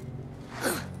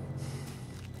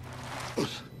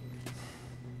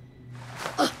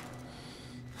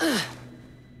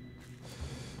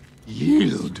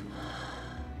 Yield.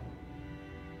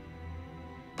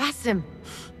 Basim.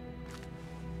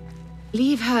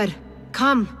 Leave her.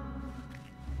 Come.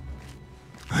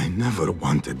 I never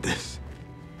wanted this.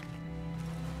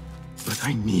 But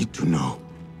I need to know.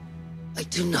 I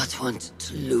do not want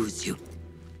to lose you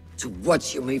to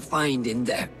what you may find in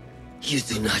there. You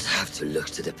do not have to look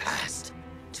to the past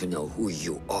to know who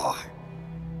you are.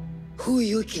 Who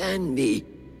you can be.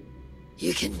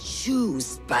 You can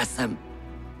choose, Basim.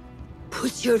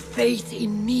 Put your faith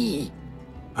in me.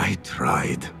 I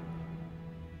tried.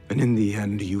 And in the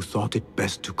end, you thought it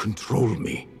best to control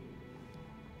me.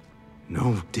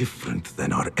 No different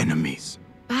than our enemies.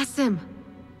 Basim.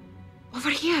 Over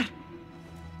here.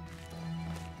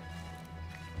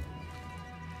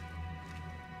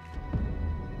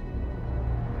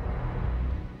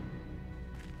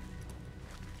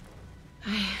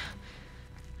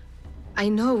 I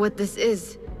know what this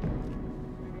is.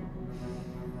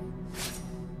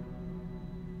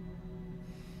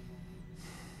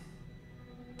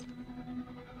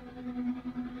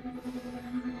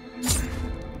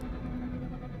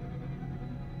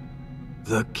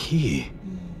 The key.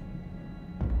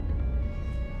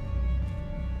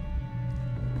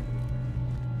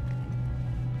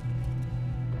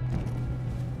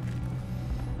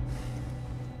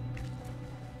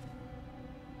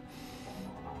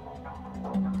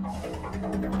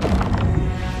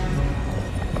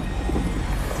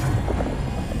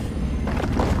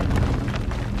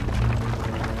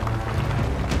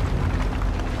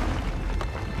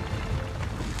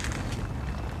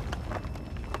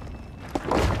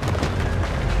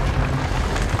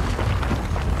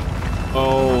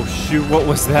 Oh shoot, what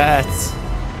was that?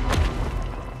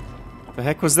 The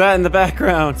heck was that in the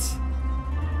background?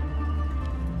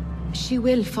 She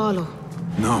will follow.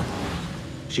 No,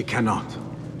 she cannot.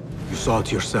 You saw it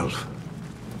yourself.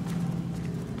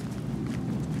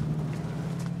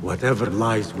 Whatever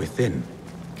lies within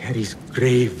carries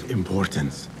grave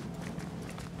importance.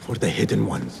 For the hidden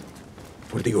ones,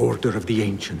 for the order of the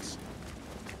ancients.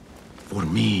 For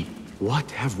me,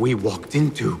 what have we walked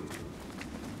into?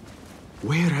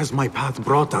 Where has my path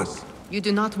brought us? You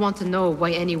do not want to know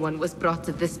why anyone was brought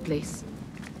to this place.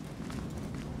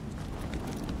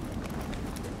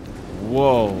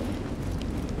 Whoa.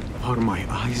 Are my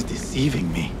eyes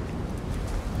deceiving me?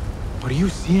 Are you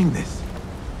seeing this?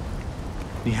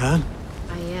 Nihal?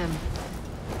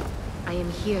 I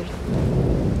am here.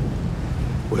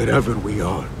 Wherever we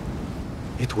are,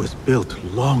 it was built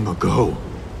long ago.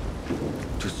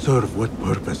 To serve what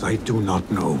purpose, I do not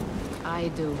know. I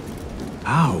do.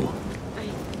 How?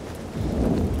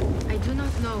 I do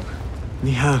not know.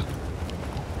 Nihal,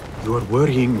 you are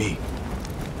worrying me.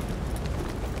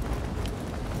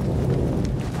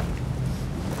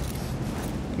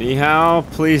 Nihal,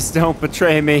 please don't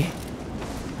betray me.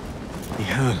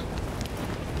 Nihal,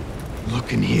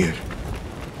 look in here.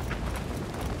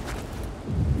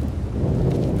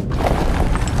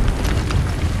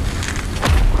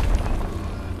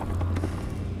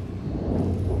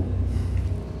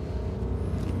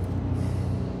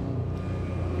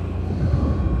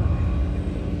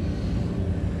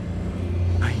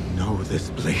 This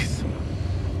place.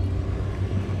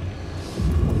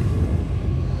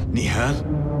 Nihal?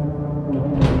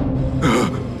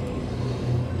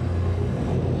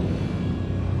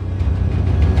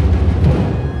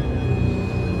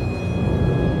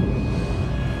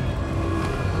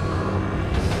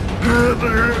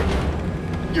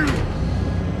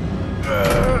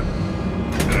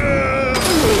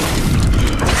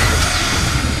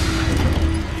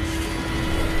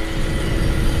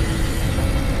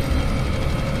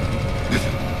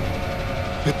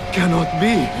 Cannot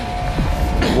be.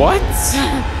 What?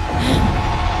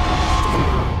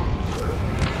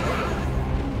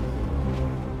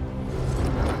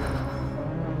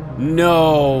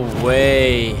 No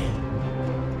way.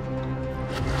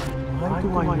 Why do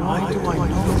I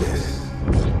know this?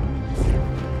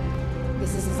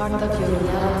 This is part of your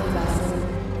reality, Vassal.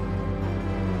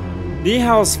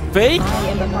 Nihal's fake? I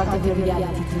am a part of your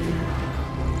reality too.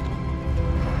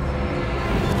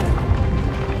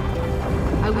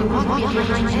 I will walk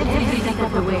behind every step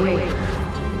of the way. It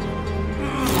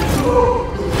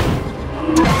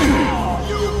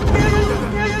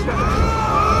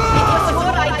was a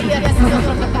good idea to steal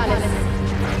from the palace.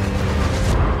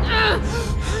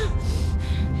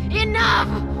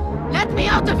 Enough! Let me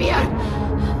out of here!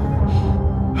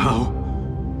 How?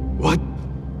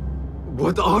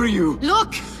 What are you?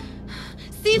 Look!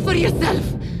 See for yourself!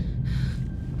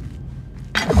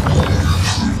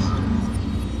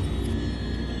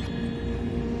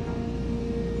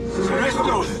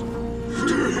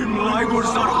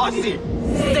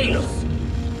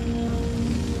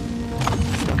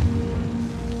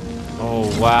 Oh,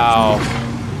 wow.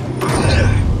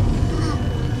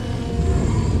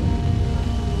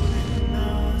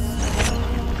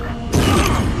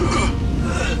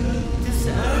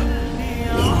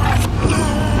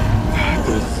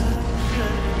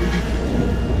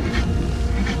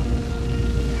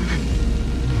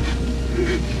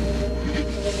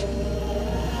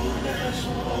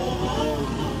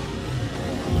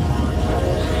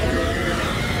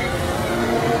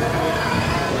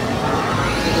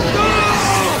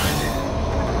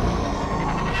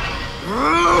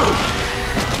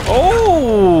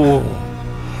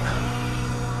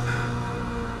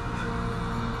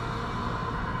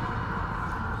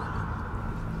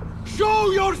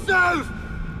 you yourself!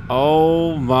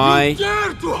 Oh my. You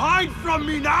dare to hide from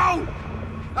me now?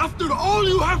 After all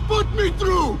you have put me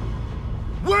through!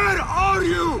 Where are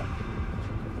you?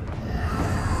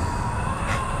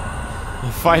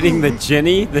 Fighting the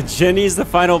Jinny? The Jinny's the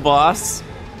final boss?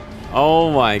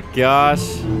 Oh my gosh.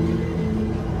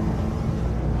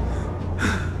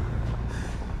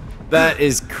 That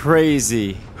is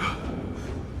crazy.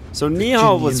 So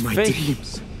Nihal was fake.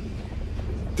 Dreams.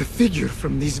 The figure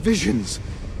from these visions.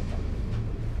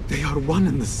 They are one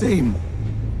and the same.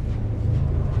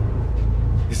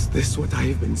 Is this what I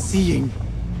have been seeing?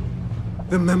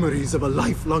 The memories of a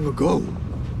life long ago?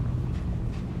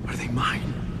 Are they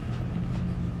mine?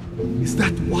 Is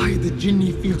that why the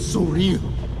Jinni feels so real?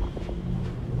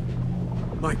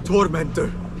 My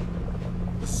tormentor,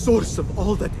 the source of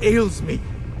all that ails me.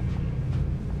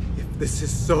 If this is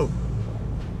so,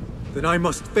 then I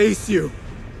must face you.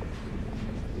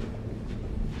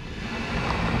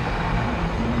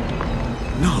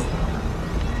 No.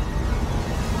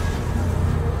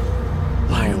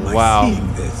 Why am I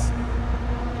seeing this?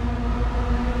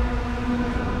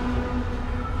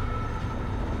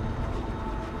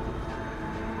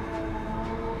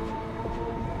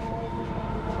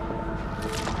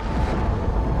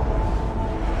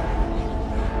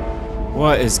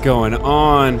 What is going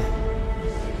on?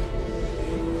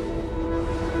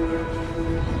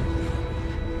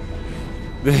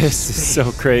 This is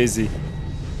so crazy.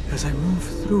 As I move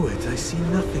through it, I see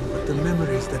nothing but the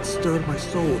memories that stir my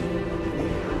soul.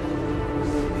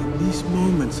 In these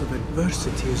moments of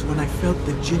adversity is when I felt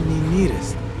the Jinni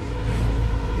nearest.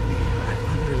 An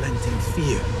unrelenting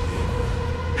fear,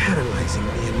 paralyzing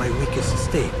me in my weakest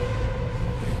state.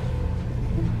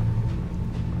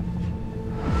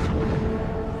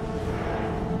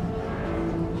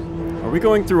 Are we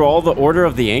going through all the Order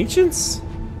of the Ancients?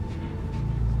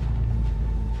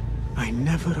 I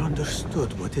never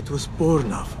understood what it was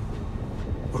born of,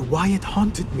 or why it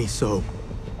haunted me so.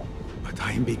 But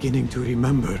I am beginning to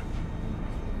remember.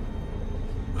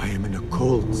 I am in a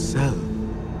cold cell,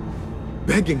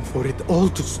 begging for it all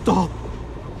to stop.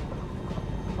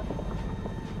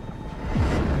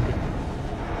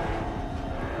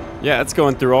 Yeah, it's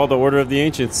going through all the Order of the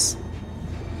Ancients.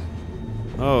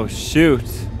 Oh, shoot.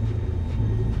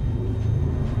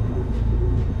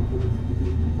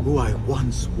 Who I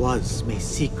once was may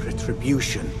seek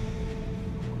retribution.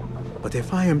 But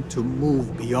if I am to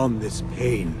move beyond this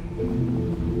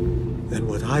pain, then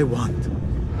what I want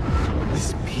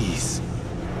is peace.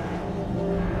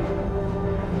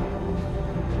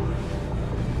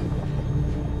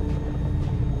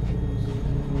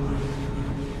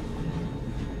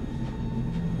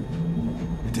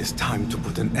 It is time to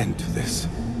put an end to this.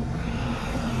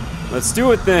 Let's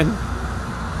do it then.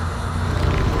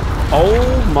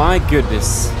 Oh my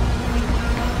goodness.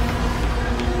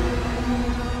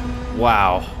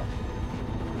 Wow.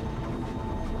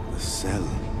 The cell.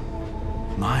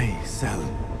 My cell.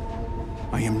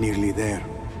 I am nearly there.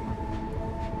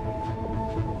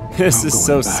 This is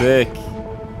so sick.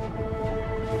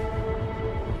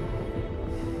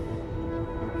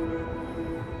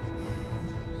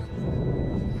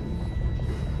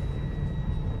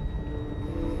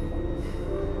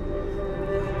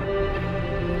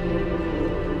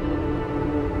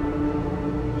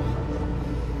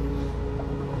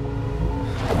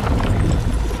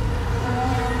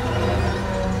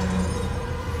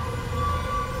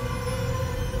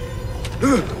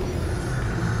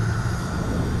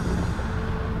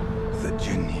 The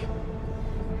Jinni.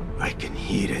 I can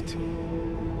hear it.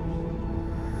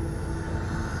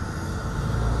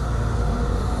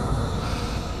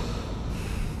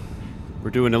 We're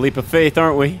doing a leap of faith,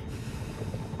 aren't we?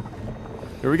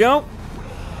 Here we go.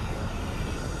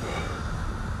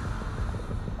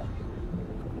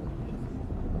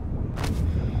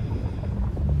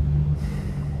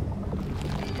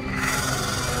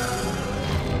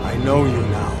 I know you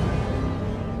now.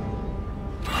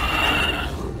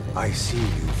 I see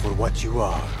you for what you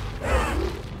are.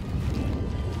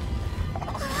 A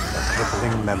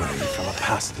crippling memory from a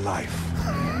past life.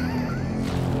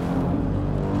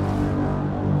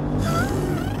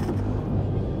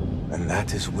 And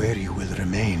that is where you will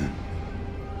remain.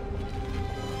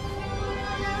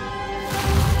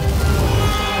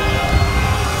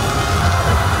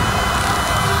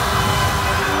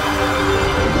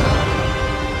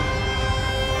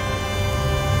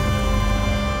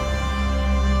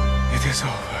 It is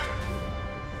over.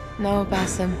 No,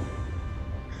 Basim.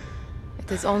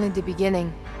 It is only the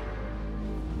beginning.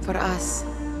 For us.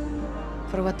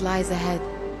 For what lies ahead.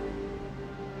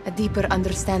 A deeper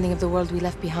understanding of the world we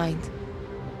left behind.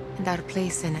 And our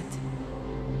place in it.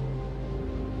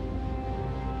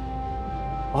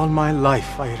 All my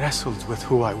life I wrestled with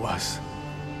who I was.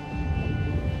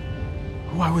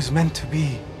 Who I was meant to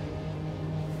be.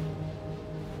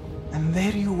 And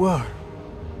there you were.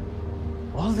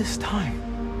 All this time.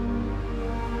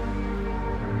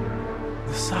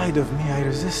 The side of me I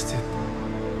resisted.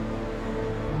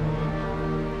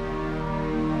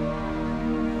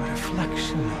 A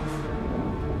reflection of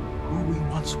who we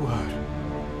once were.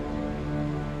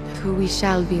 Who we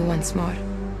shall be once more.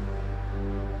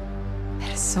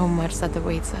 There is so much that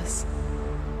awaits us.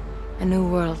 A new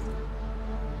world.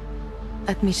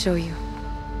 Let me show you.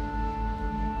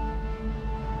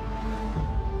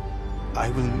 I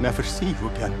will never see you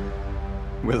again,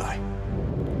 will I?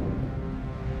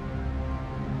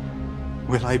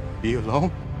 Will I be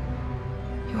alone?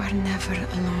 You are never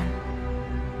alone.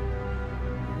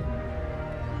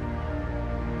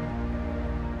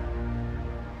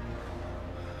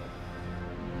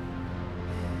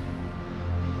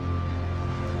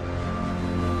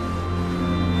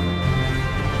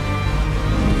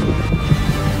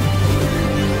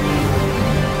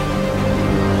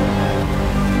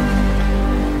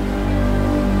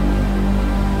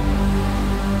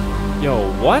 Yo,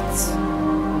 what?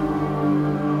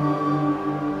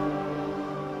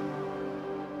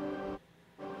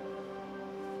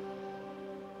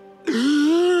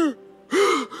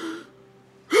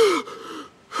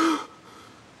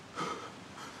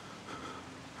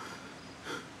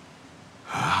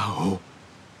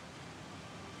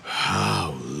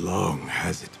 How long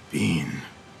has it been?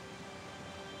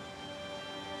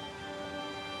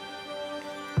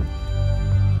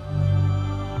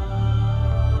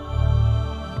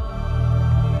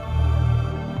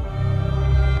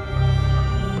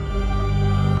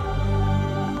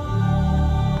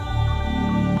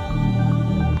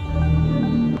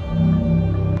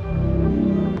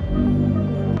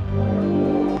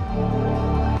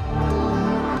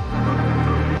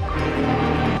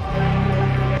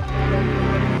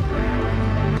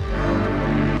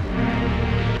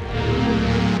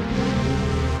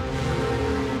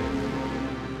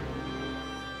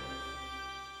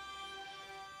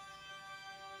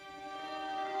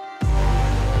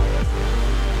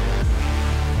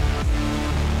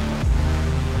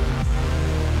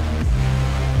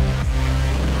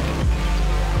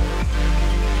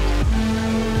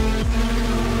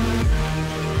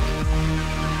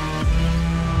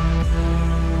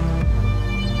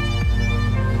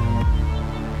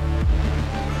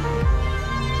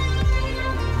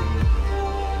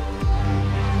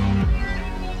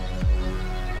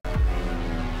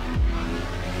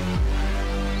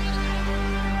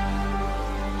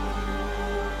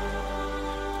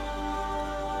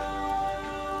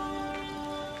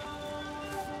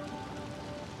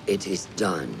 It is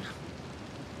done.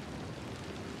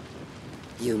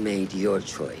 You made your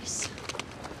choice.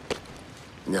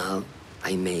 Now,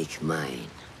 I make mine.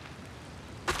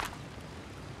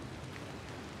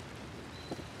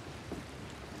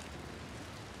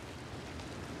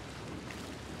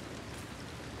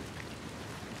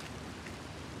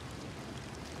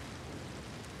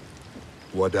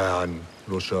 وداعاً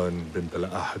روشان بنت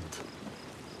الأحد.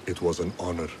 It was an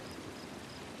honor.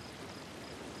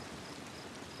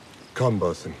 Come,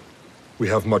 Basim. We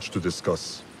have much to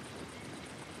discuss.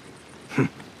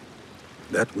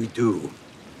 That we do,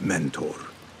 Mentor.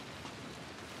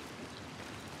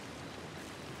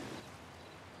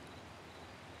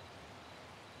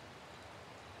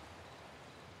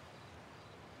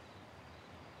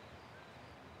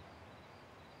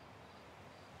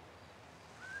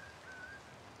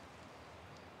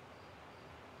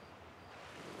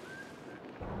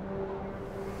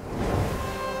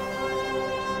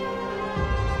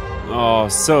 Oh,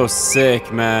 so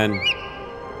sick, man.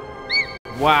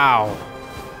 Wow.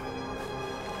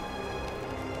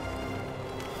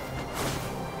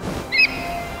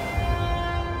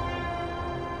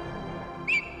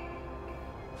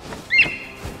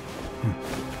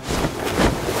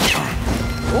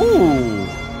 Ooh.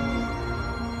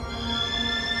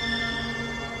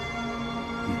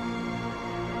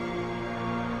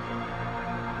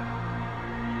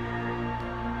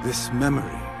 This memory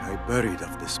I buried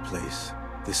of this place,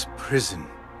 this prison,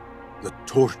 the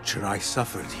torture I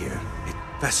suffered here, it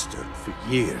festered for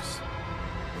years.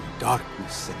 In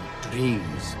darkness and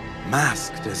dreams,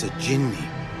 masked as a jinni,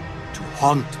 to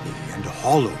haunt me and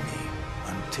hollow me,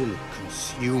 until it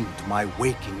consumed my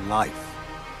waking life.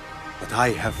 But I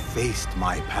have faced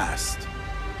my past,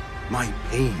 my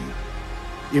pain,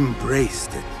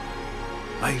 embraced it.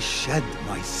 I shed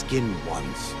my skin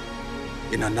once,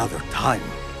 in another time,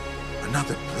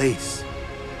 another place.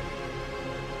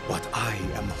 But I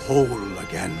am whole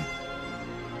again.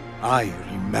 I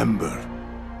remember.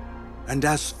 And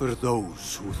as for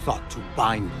those who thought to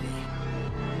bind me,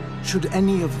 should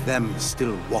any of them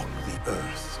still walk the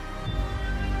earth,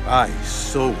 I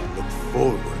so look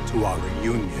forward to our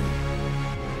reunion.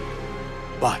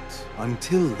 But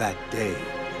until that day,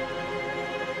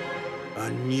 a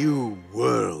new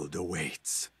world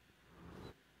awaits.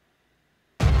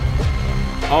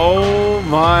 Oh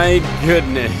my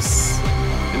goodness.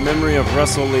 In memory of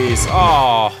Russell Lee's.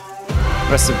 Oh,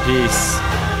 rest in peace.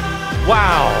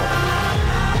 Wow.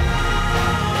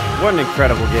 What an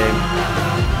incredible game.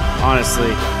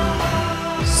 Honestly.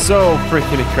 So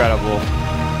freaking incredible.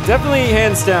 Definitely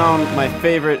hands down my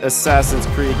favorite Assassin's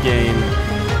Creed game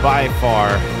by far.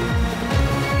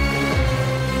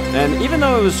 And even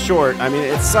though it was short, I mean,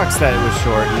 it sucks that it was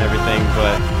short and everything,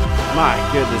 but my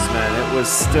goodness, man, it was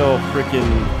still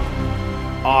freaking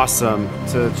awesome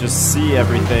to just see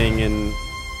everything and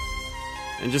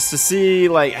just to see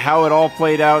like how it all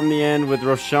played out in the end with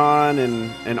Roshan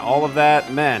and all of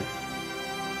that. Man,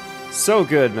 so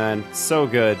good, man, so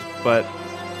good. But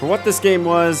for what this game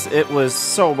was, it was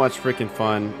so much freaking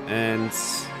fun. And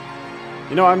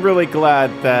you know, I'm really glad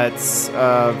that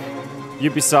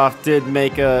Ubisoft did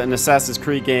make an Assassin's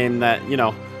Creed game that, you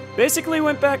know, basically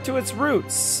went back to its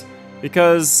roots.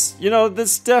 Because, you know,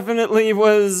 this definitely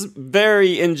was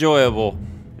very enjoyable.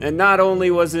 And not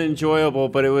only was it enjoyable,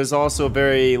 but it was also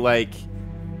very, like,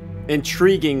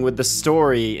 intriguing with the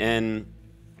story. And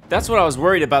that's what I was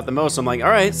worried about the most. I'm like,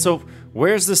 alright, so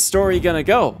where's the story gonna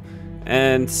go?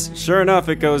 And sure enough,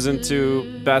 it goes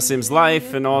into Basim's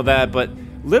life and all that. But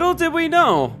little did we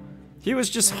know, he was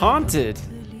just haunted.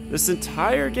 This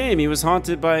entire game, he was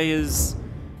haunted by his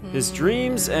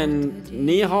dreams, and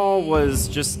Nihal was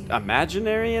just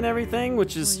imaginary and everything,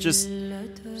 which is just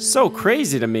so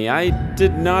crazy to me. I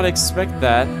did not expect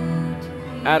that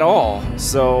at all.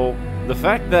 So the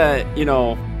fact that, you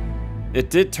know, it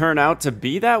did turn out to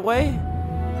be that way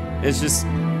is just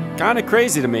kind of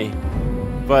crazy to me.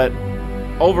 But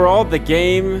overall, the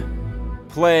game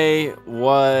play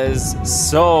was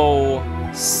so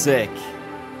sick.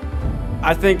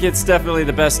 I think it's definitely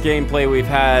the best gameplay we've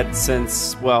had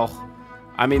since, well,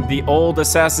 I mean, the old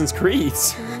Assassin's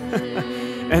Creeds.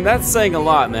 And that's saying a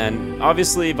lot, man.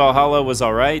 Obviously, Valhalla was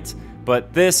alright,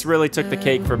 but this really took the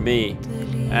cake for me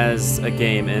as a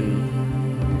game,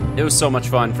 and it was so much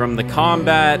fun. From the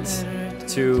combat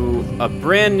to a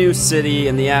brand new city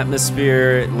and the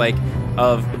atmosphere, like,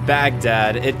 of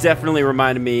Baghdad, it definitely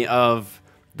reminded me of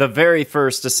the very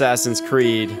first Assassin's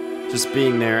Creed. Just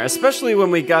being there, especially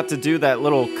when we got to do that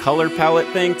little color palette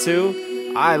thing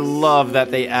too. I love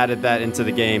that they added that into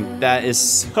the game. That is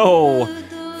so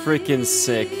freaking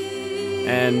sick.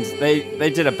 And they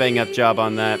did a bang up job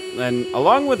on that. And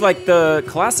along with like the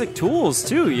classic tools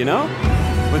too, you know?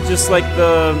 With just like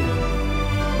the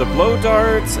blow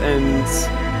darts and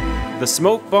the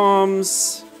smoke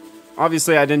bombs.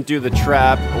 Obviously I didn't do the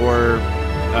trap or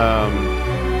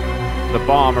the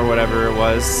bomb or whatever it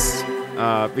was.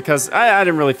 Because I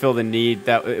didn't really feel the need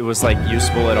that it was like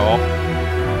useful at all.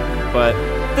 But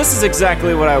this is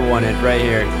exactly what I wanted right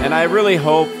here. And I really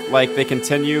hope like they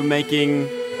continue making,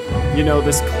 you know,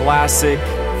 this classic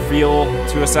feel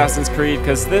to Assassin's Creed,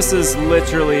 because this is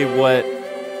literally what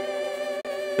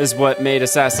made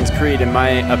Assassin's Creed, in my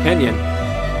opinion.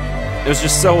 It was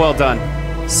just so well done.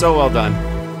 So well done.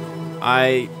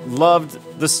 I loved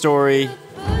the story.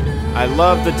 I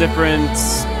loved the different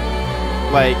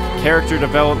like character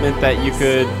development that you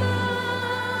could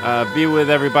be with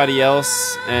everybody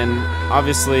else. And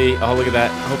obviously, oh look at that,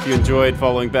 hope you enjoyed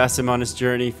following Basim on his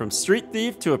journey from street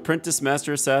thief to apprentice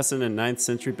master assassin in 9th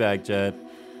century Baghdad.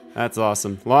 That's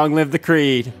awesome. Long live the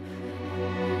Creed.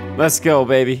 Let's go,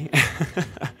 baby.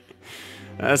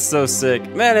 That's so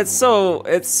sick, man. It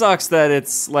sucks that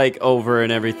it's like over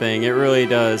and everything. It really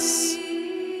does.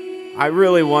 I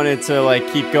really wanted to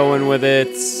like keep going with it,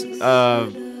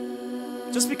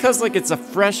 just because like it's a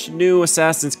fresh new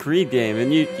Assassin's Creed game,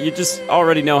 and you just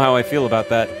already know how I feel about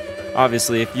that.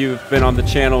 Obviously, if you've been on the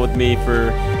channel with me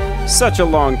for such a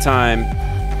long time.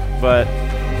 But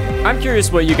I'm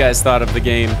curious what you guys thought of the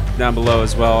game down below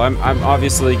as well. I'm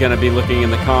obviously gonna be looking in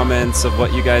the comments of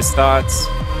what you guys thought,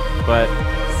 but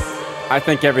I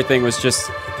think everything was just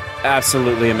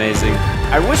absolutely amazing.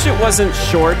 I wish it wasn't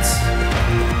short.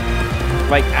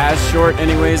 Like as short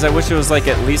anyways. I wish it was like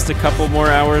at least a couple more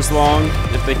hours long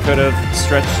if they could have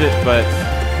stretched it, but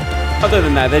other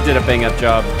than that, they did a bang up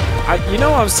job. You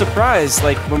know, I was surprised,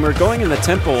 like when we were going in the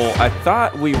temple, I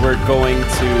thought we were going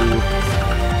to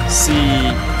see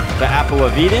the Apple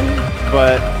of Eden,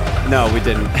 but no, we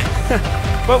didn't.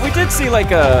 But we did see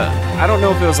like I don't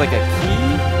know if it was like a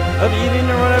key of Eden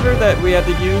or whatever that we had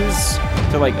to use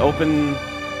to like open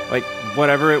like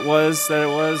whatever it was that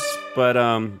it was. But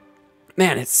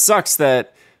man, it sucks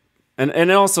that, and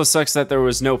it also sucks that there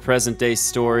was no present day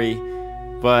story.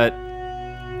 But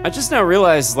I just now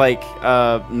realized like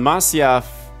Masyaf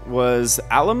was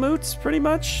Alamut pretty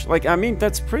much. Like, I mean,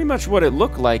 that's pretty much what it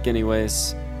looked like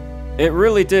anyways. It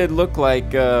really did look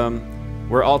like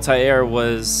where Altair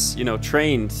was, you know,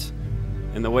 trained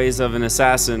in the ways of an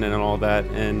assassin and all that.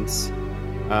 And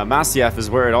Masyaf is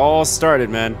where it all started,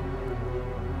 man.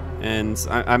 And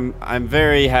I'm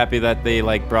very happy that they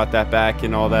like brought that back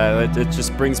and all that. It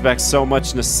just brings back so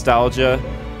much nostalgia.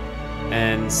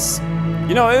 And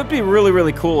you know, it would be really,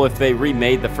 really cool if they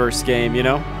remade the first game, you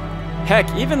know?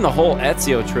 Heck, even the whole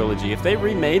Ezio trilogy. If they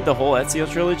remade the whole Ezio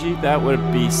trilogy, that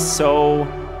would be so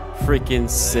freaking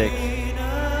sick.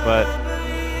 But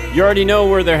you already know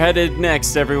where they're headed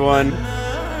next, everyone.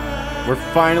 We're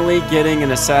finally getting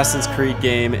an Assassin's Creed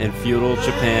game in feudal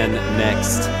Japan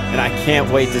next. And I can't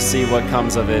wait to see what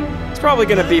comes of it. It's probably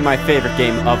going to be my favorite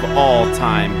game of all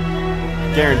time.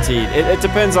 Guaranteed. It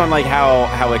depends on like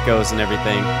how it goes and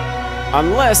everything.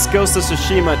 Unless Ghost of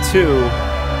Tsushima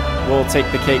 2 will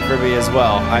take the cake for me as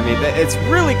well. I mean, it's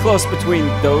really close between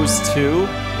those two.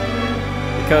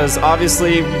 Because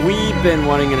obviously, we've been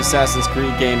wanting an Assassin's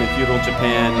Creed game in feudal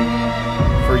Japan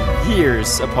for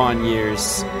years upon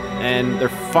years. And they're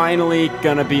finally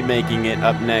gonna be making it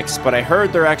up next. But I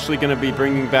heard they're actually gonna be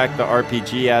bringing back the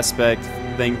RPG aspect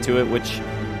thing to it, which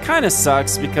kind of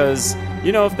sucks because,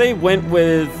 you know, if they went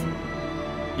with,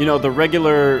 you know, the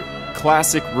regular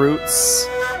classic routes,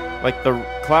 like the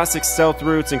classic stealth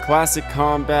routes and classic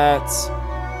combat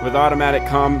with automatic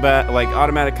combat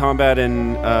and,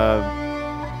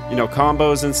 you know,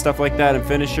 combos and stuff like that and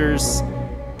finishers,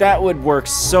 that would work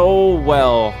so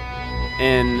well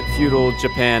in feudal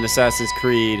Japan Assassin's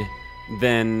Creed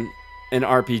than an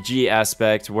RPG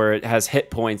aspect where it has hit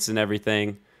points and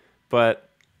everything. But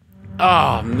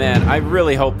oh man, I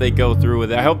really hope they go through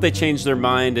with it. I hope they change their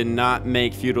mind and not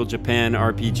make feudal Japan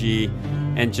RPG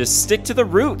and just stick to the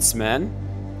roots, man.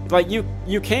 Like,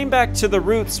 you came back to the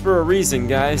roots for a reason,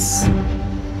 guys.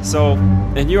 So,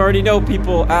 and you already know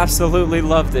people absolutely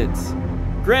loved it.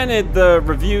 Granted, the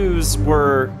reviews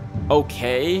were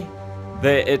okay.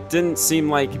 It didn't seem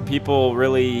like people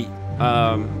really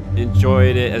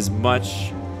enjoyed it as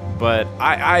much, but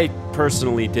I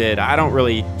personally did. I don't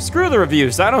really... Screw the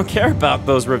reviews. I don't care about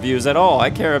those reviews at all.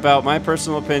 I care about my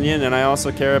personal opinion, and I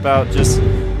also care about just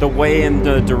the way and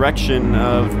the direction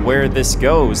of where this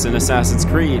goes in Assassin's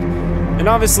Creed. And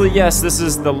obviously, yes, this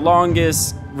is the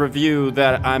longest review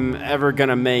that I'm ever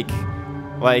gonna make.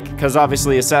 Like, because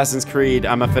obviously Assassin's Creed,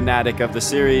 I'm a fanatic of the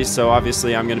series, so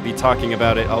obviously I'm going to be talking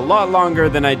about it a lot longer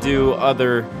than I do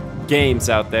other games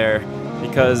out there.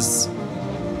 Because,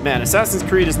 man, Assassin's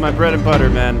Creed is my bread and butter,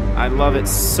 man. I love it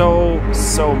so,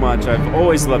 so much. I've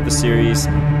always loved the series.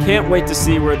 Can't wait to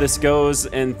see where this goes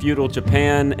in feudal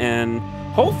Japan, and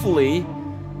hopefully,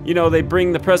 you know, they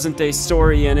bring the present day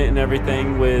story in it and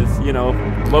everything with, you know,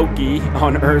 Loki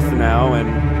on Earth now, and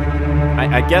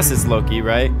I guess it's Loki,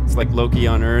 right? It's like Loki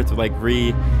on Earth, like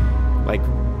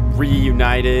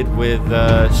reunited with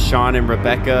Sean and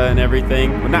Rebecca and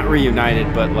everything. Well, not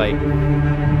reunited, but like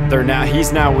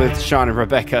he's now with Sean and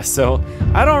Rebecca. So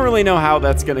I don't really know how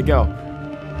that's gonna go,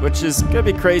 which is gonna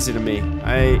be crazy to me.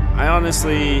 I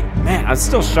honestly, man, I'm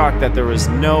still shocked that there was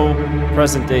no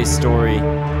present day story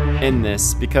in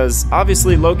this, because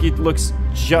obviously Loki looks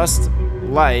just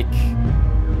like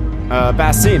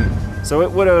Basim. So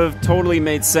it would have totally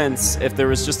made sense if there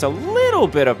was just a little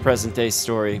bit of present-day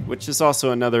story, which is also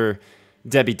another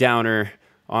Debbie Downer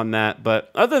on that.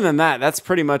 But other than that, that's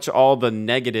pretty much all the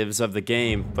negatives of the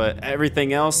game. But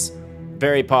everything else,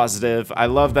 very positive. I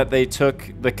love that they took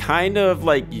the kind of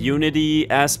like Unity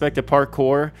aspect of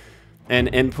parkour and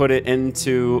input it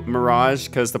into Mirage,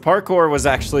 because the parkour was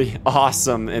actually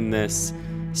awesome in this.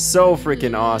 So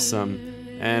freaking awesome.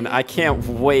 And I can't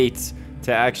wait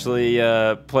to actually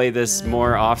play this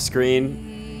more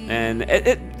off-screen, and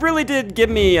it really did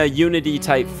give me a Unity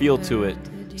type feel to it.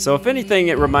 So if anything,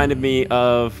 it reminded me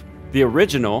of the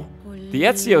original, the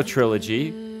Ezio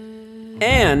trilogy,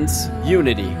 and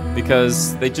Unity,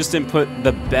 because they just input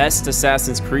the best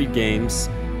Assassin's Creed games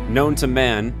known to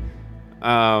man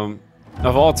of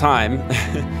all time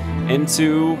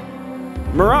into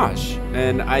Mirage.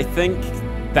 And I think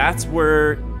that's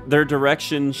where their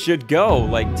direction should go.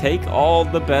 Like, take all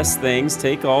the best things,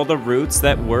 take all the roots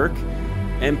that work,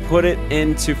 and put it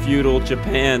into feudal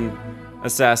Japan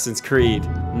Assassin's Creed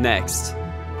next.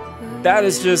 That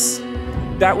is just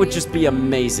that would just be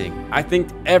amazing. I think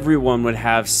everyone would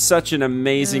have such an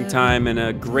amazing time and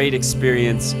a great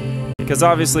experience, because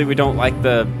obviously we don't like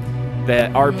the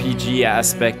RPG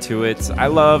aspect to it. I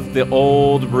love the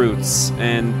old roots,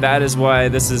 and that is why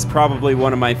this is probably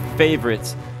one of my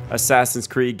favorite Assassin's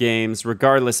Creed games,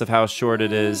 regardless of how short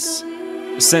it is,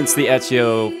 since the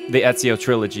Ezio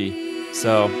trilogy.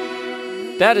 So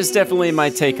that is definitely my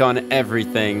take on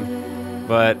everything.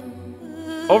 But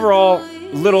overall,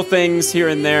 little things here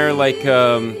and there, like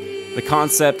the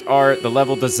concept art, the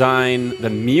level design, the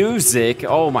music.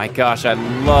 Oh my gosh, I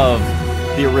love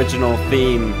the original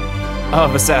theme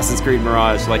of Assassin's Creed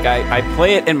Mirage. Like, I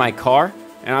play it in my car,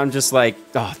 and I'm just like,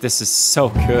 oh, this is so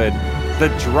good. The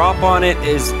drop on it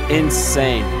is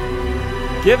insane.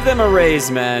 Give them a raise,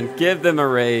 man. Give them a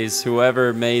raise.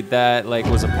 Whoever made that, like,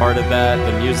 was a part of that.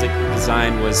 The music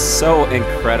design was so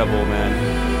incredible, man.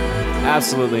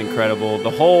 Absolutely incredible.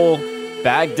 The whole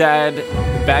Baghdad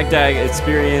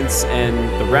experience,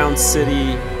 and the round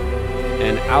city,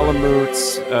 and Alamut,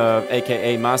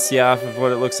 aka Masyaf, is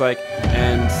what it looks like,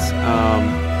 and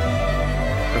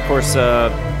of course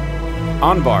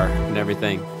Anbar and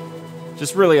everything.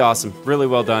 Just really awesome, really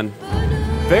well done.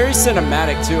 Very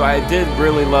cinematic too. I did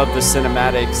really love the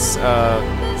cinematics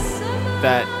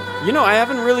that, you know, I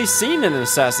haven't really seen in an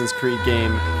Assassin's Creed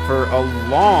game for a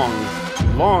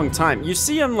long time. You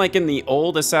see them like in the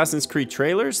old Assassin's Creed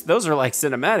trailers. Those are like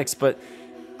cinematics, but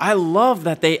I love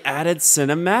that they added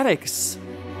cinematics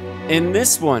in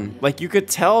this one. Like, you could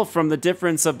tell from the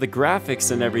difference of the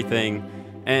graphics and everything.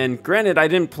 And granted, I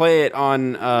didn't play it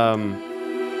on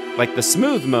like the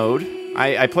smooth mode.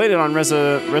 I played it on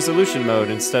resolution mode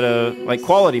instead of like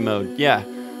quality mode. Yeah,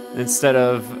 instead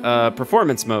of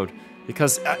performance mode,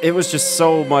 because it was just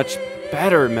so much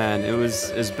better, man. It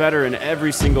was better in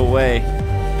every single way.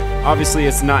 Obviously,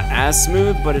 it's not as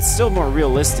smooth, but it's still more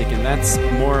realistic, and that's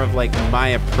more of like my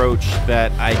approach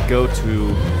that I go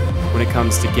to when it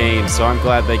comes to games. So I'm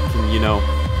glad they can, you know,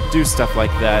 do stuff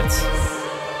like that.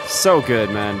 So good,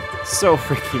 man. So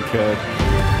freaking good.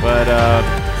 But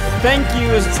thank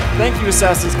you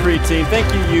Assassin's Creed team.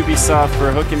 Thank you Ubisoft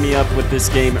for hooking me up with this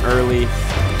game early,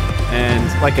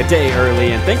 and like a day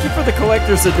early, and thank you for the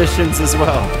collector's editions as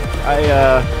well.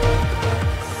 I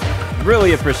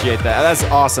really appreciate that. That's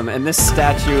awesome. And this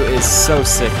statue is so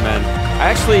sick, man. I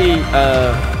actually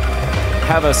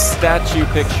have a statue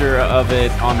picture of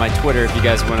it on my Twitter if you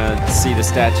guys want to see the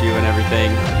statue and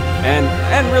everything,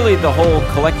 and really the whole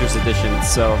collector's edition.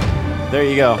 So there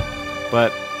you go.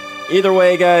 But either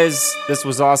way, guys, this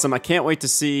was awesome. I can't wait to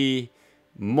see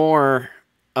more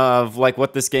of like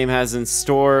what this game has in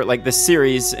store, like the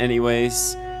series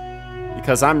anyways,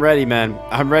 because I'm ready, man.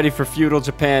 I'm ready for feudal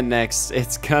Japan next.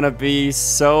 It's gonna be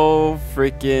so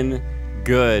freaking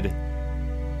good.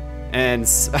 And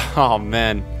oh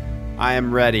man, I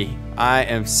am ready. I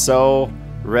am so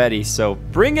ready. So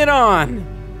bring it on.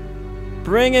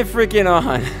 Bring it freaking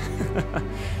on.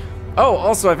 Oh,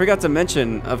 also, I forgot to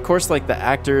mention, of course, like the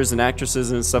actors and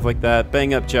actresses and stuff like that.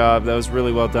 Bang up job. That was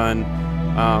really well done.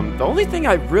 The only thing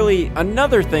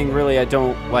another thing really I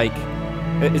don't like,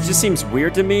 it just seems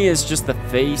weird to me, is just the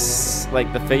face,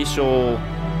 like the facial,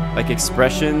 like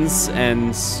expressions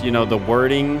and, you know, the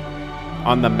wording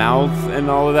on the mouth and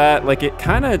all of that. Like, it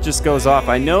kind of just goes off.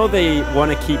 I know they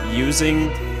want to keep using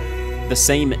the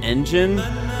same engine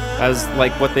as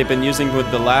like what they've been using with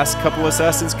the last couple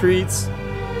Assassin's Creeds,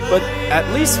 but at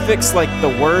least fix like the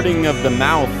wording of the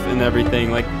mouth and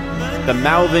everything. Like, the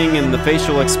mouthing and the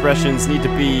facial expressions need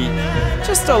to be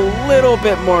just a little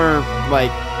bit more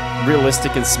like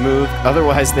realistic and smooth.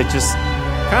 Otherwise, they just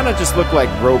kind of just look like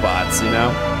robots, you know?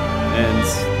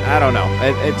 And I don't know.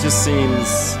 It just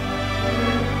seems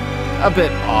a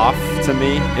bit off to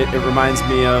me. It reminds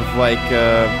me of like,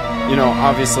 you know,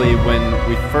 obviously when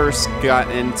we first got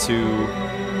into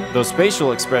those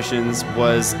facial expressions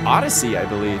was Odyssey, I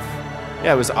believe.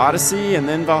 Yeah, it was Odyssey, and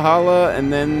then Valhalla,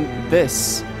 and then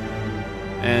this.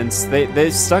 And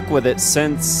they've stuck with it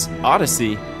since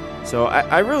Odyssey. So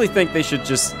I really think they should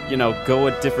just, you know, go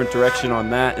a different direction on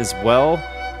that as well.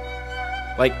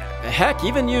 Like, heck,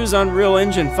 even use Unreal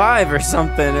Engine 5 or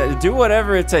something. Do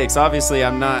whatever it takes. Obviously,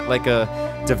 I'm not like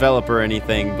a developer or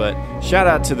anything, but shout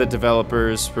out to the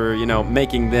developers for, you know,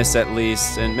 making this at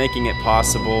least and making it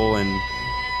possible. And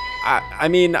I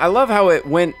mean, I love how it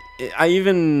went. I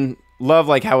even love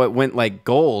like how it went like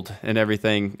gold and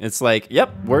everything. It's like,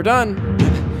 yep, we're done.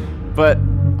 But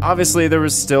obviously there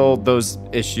was still those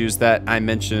issues that I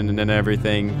mentioned and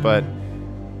everything. But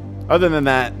other than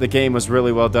that, the game was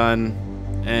really well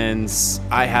done, and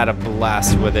I had a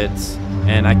blast with it.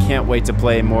 And I can't wait to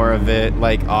play more of it,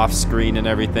 like off screen and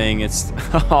everything. It's,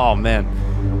 oh man,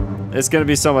 It's gonna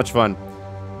be so much fun.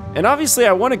 And obviously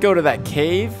I want to go to that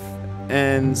cave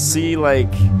and see,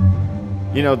 like,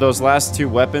 you know, those last 2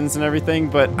 weapons and everything,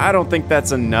 but I don't think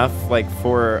that's enough, like,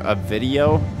 for a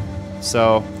video.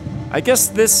 So I guess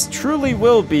this truly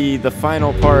will be the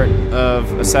final part of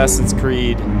Assassin's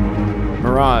Creed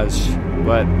Mirage.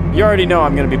 But you already know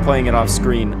I'm going to be playing it off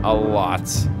screen a lot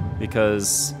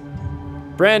because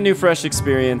brand new, fresh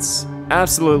experience.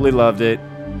 Absolutely loved it.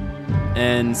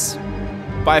 And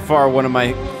by far one of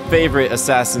my favorite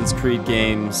Assassin's Creed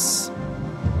games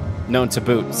known to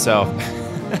boot. So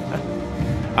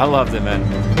I loved it, man.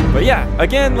 But yeah,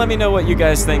 again, let me know what you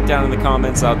guys think down in the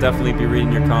comments. I'll definitely be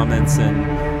reading your comments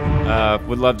and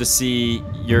would love to see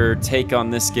your take on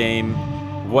this game,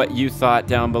 what you thought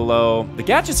down below. The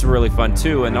gadgets are really fun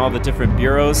too, and all the different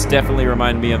bureaus definitely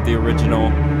remind me of the original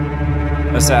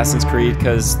Assassin's Creed,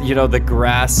 because, you know, the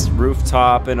grass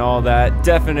rooftop and all that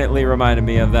definitely reminded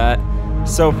me of that.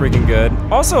 So freaking good.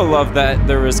 Also love that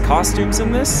there was costumes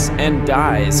in this and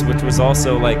dyes, which was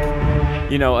also, like,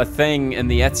 you know, a thing in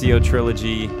the Ezio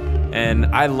trilogy, and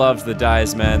I loved the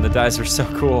dyes, man. The dyes are so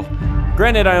cool.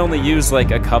 Granted, I only used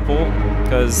like a couple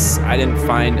because I didn't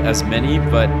find as many,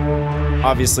 but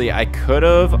obviously I could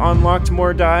have unlocked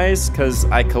more dyes because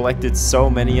I collected so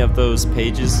many of those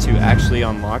pages to actually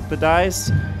unlock the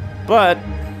dyes. But,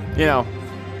 you know,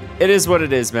 it is what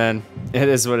it is, man. It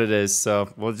is what it is, so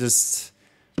we'll just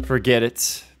forget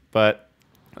it. But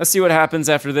let's see what happens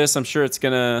after this. I'm sure it's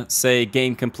gonna say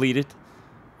game completed.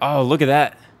 Oh, look at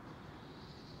that.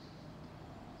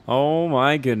 Oh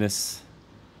my goodness.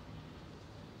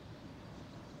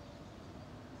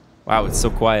 Wow, it's so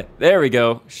quiet. There we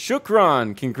go.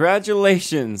 Shukran,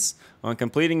 congratulations on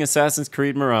completing Assassin's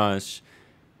Creed Mirage.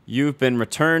 You've been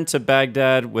returned to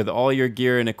Baghdad with all your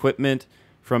gear and equipment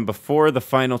from before the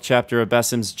final chapter of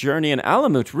Basim's journey in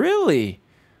Alamut. Really?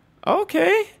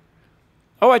 Okay.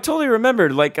 Oh, I totally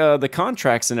remembered, like, the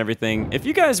contracts and everything. If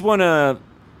you guys want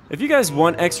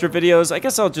extra videos, I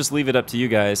guess I'll just leave it up to you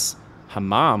guys.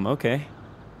 Hammam, okay.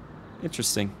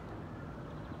 Interesting.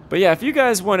 But yeah, if you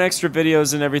guys want extra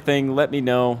videos and everything, let me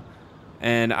know,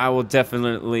 and I will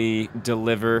definitely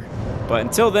deliver. But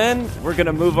until then, we're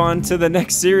gonna move on to the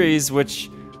next series, which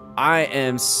I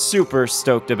am super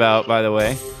stoked about, by the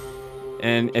way.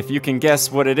 And if you can guess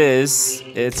what it is,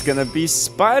 it's gonna be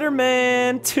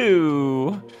Spider-Man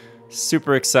 2.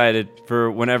 Super excited for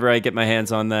whenever I get my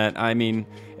hands on that. I mean,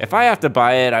 if I have to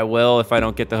buy it, I will if I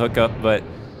don't get the hookup, but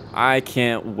I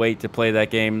can't wait to play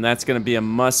that game. That's going to be a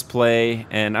must play,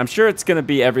 and I'm sure it's going to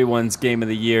be everyone's game of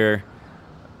the year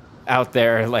out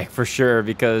there, like, for sure,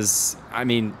 because, I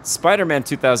mean, Spider-Man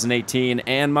 2018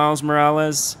 and Miles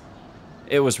Morales,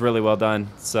 it was really well done,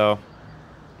 so.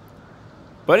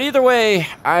 But either way,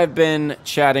 I've been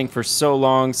chatting for so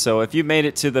long, so if you made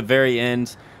it to the very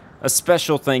end, a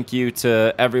special thank you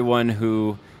to everyone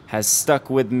who has stuck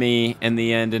with me in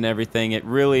the end and everything. It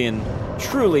really and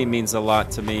truly means a lot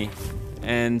to me.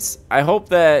 And I hope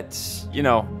that, you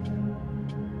know,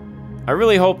 I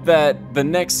really hope that the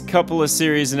next couple of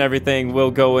series and everything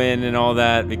will go in and all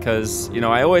that, because, you know,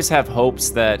 I always have hopes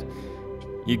that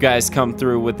you guys come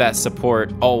through with that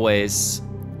support always.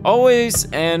 Always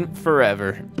and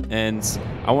forever. And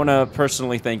I want to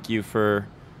personally thank you for,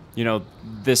 you know,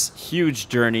 this huge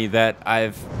journey that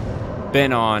I've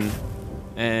been on.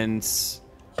 And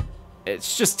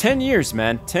it's just 10 years,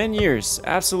 man. 10 years.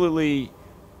 Absolutely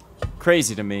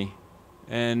crazy to me.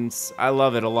 And I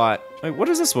love it a lot. Wait, what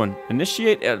is this one?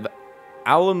 Initiate an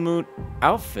Alamut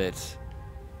outfit.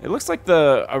 It looks like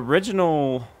the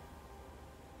original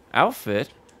outfit.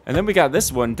 And then we got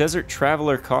this one, Desert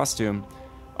Traveler costume.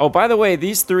 Oh, by the way,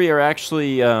 these 3 are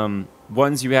actually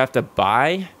ones you have to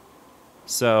buy.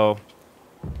 So,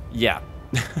 yeah.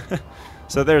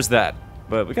 So there's that.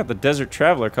 But we got the Desert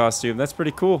Traveler costume. That's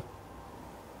pretty cool.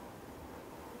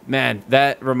 Man,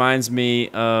 that reminds me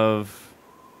of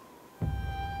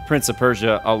Prince of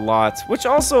Persia a lot. Which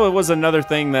also was another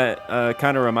thing that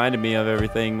kind of reminded me of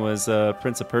everything was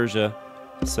Prince of Persia.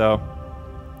 So,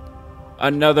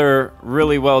 another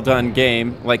really well done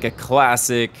game. Like a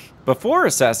classic. Before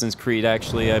Assassin's Creed,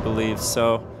 actually, I believe.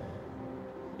 So,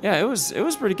 yeah, it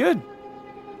was pretty good.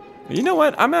 You know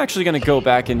what? I'm actually gonna go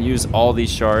back and use all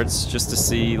these shards just to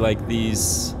see, like,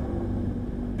 these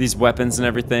weapons and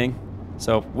everything.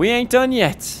 So we ain't done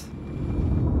yet.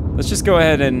 Let's just go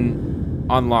ahead and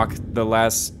unlock the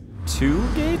last 2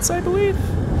 gates, I believe.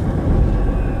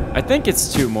 I think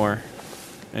it's 2 more.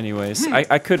 Anyways,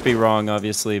 I could be wrong,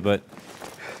 obviously, but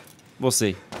we'll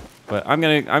see. But I'm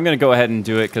gonna go ahead and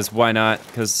do it, because why not?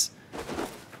 Because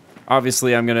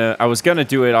obviously I was gonna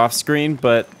do it off screen,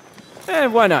 but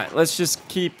why not? Let's just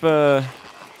keep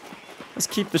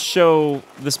let's keep the show,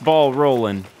 this ball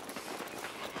rolling.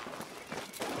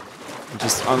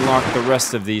 Just unlock the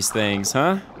rest of these things,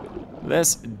 huh?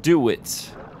 Let's do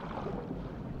it.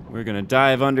 We're gonna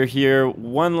dive under here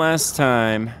one last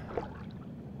time.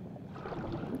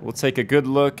 We'll take a good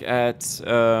look at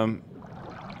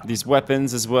these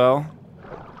weapons as well.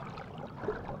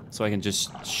 So I can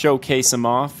just showcase them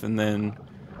off, and then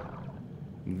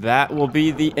that will be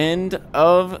the end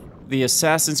of the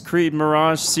Assassin's Creed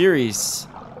Mirage series.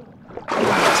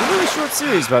 It's a really short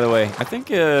series, by the way. I think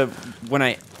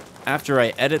after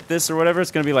I edit this or whatever,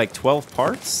 it's gonna be like 12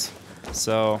 parts.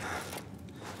 So,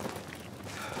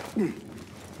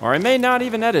 or I may not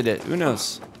even edit it, who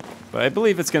knows? But I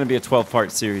believe it's gonna be a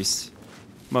 12-part series,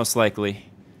 most likely.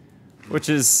 Which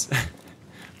is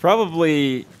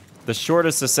probably the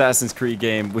shortest Assassin's Creed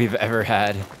game we've ever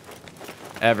had.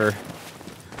 Ever.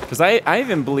 Because I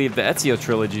even believe the Ezio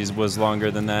trilogies was longer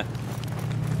than that.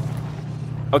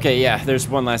 Okay, yeah, there's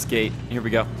one last gate. Here we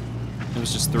go. It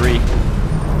was just 3.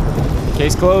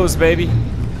 Case closed, baby.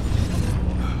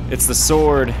 It's the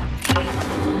sword.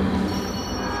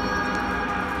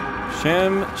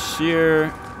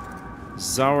 Shamshir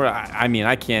Zara. I mean,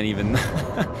 I can't even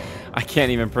I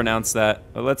can't even pronounce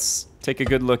that. But let's take a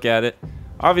good look at it.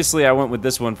 Obviously, I went with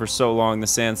this one for so long. The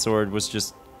sand sword was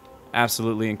just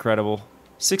absolutely incredible.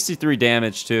 63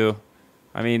 damage too.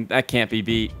 I mean, that can't be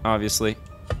beat, obviously.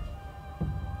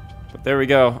 But there we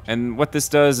go. And what this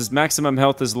does is maximum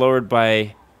health is lowered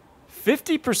by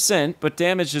 50%, but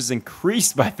damage is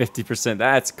increased by 50%.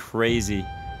 That's crazy.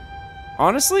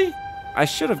 Honestly, I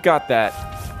should have got that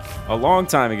a long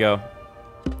time ago.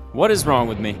 What is wrong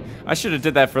with me? I should have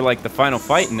did that for like the final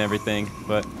fight and everything,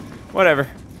 but whatever.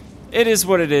 It is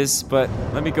what it is, but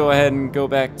let me go ahead and go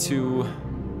back to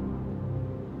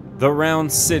the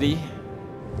Round City,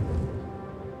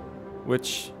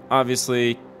 which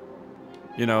obviously,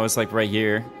 you know, is like right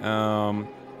here.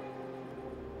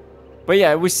 But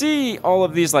yeah, we see all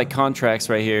of these like contracts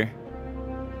right here.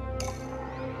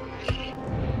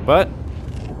 But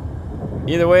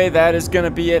either way, that is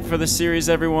gonna be it for the series,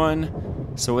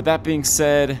 everyone. So with that being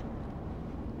said,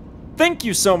 thank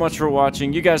you so much for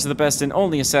watching. You guys are the best and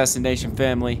only Assassination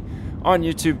family on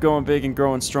YouTube, going big and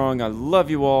growing strong. I love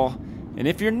you all. And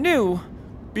if you're new,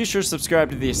 be sure to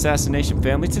subscribe to the Assassination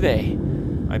family today.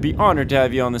 I'd be honored to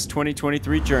have you on this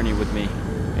 2023 journey with me.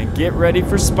 And get ready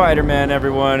for Spider-Man,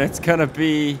 everyone. It's gonna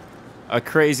be a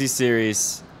crazy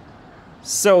series.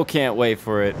 So can't wait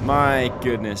for it. My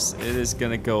goodness, it is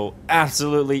gonna go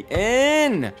absolutely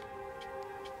in.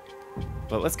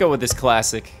 But let's go with this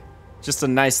classic. Just a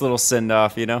nice little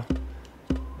send-off, you know?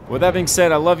 With that being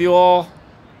said, I love you all.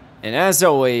 And as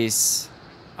always,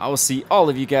 I will see all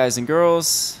of you guys and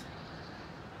girls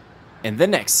in the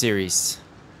next series.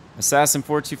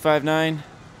 Assassin4259,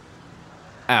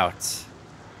 out.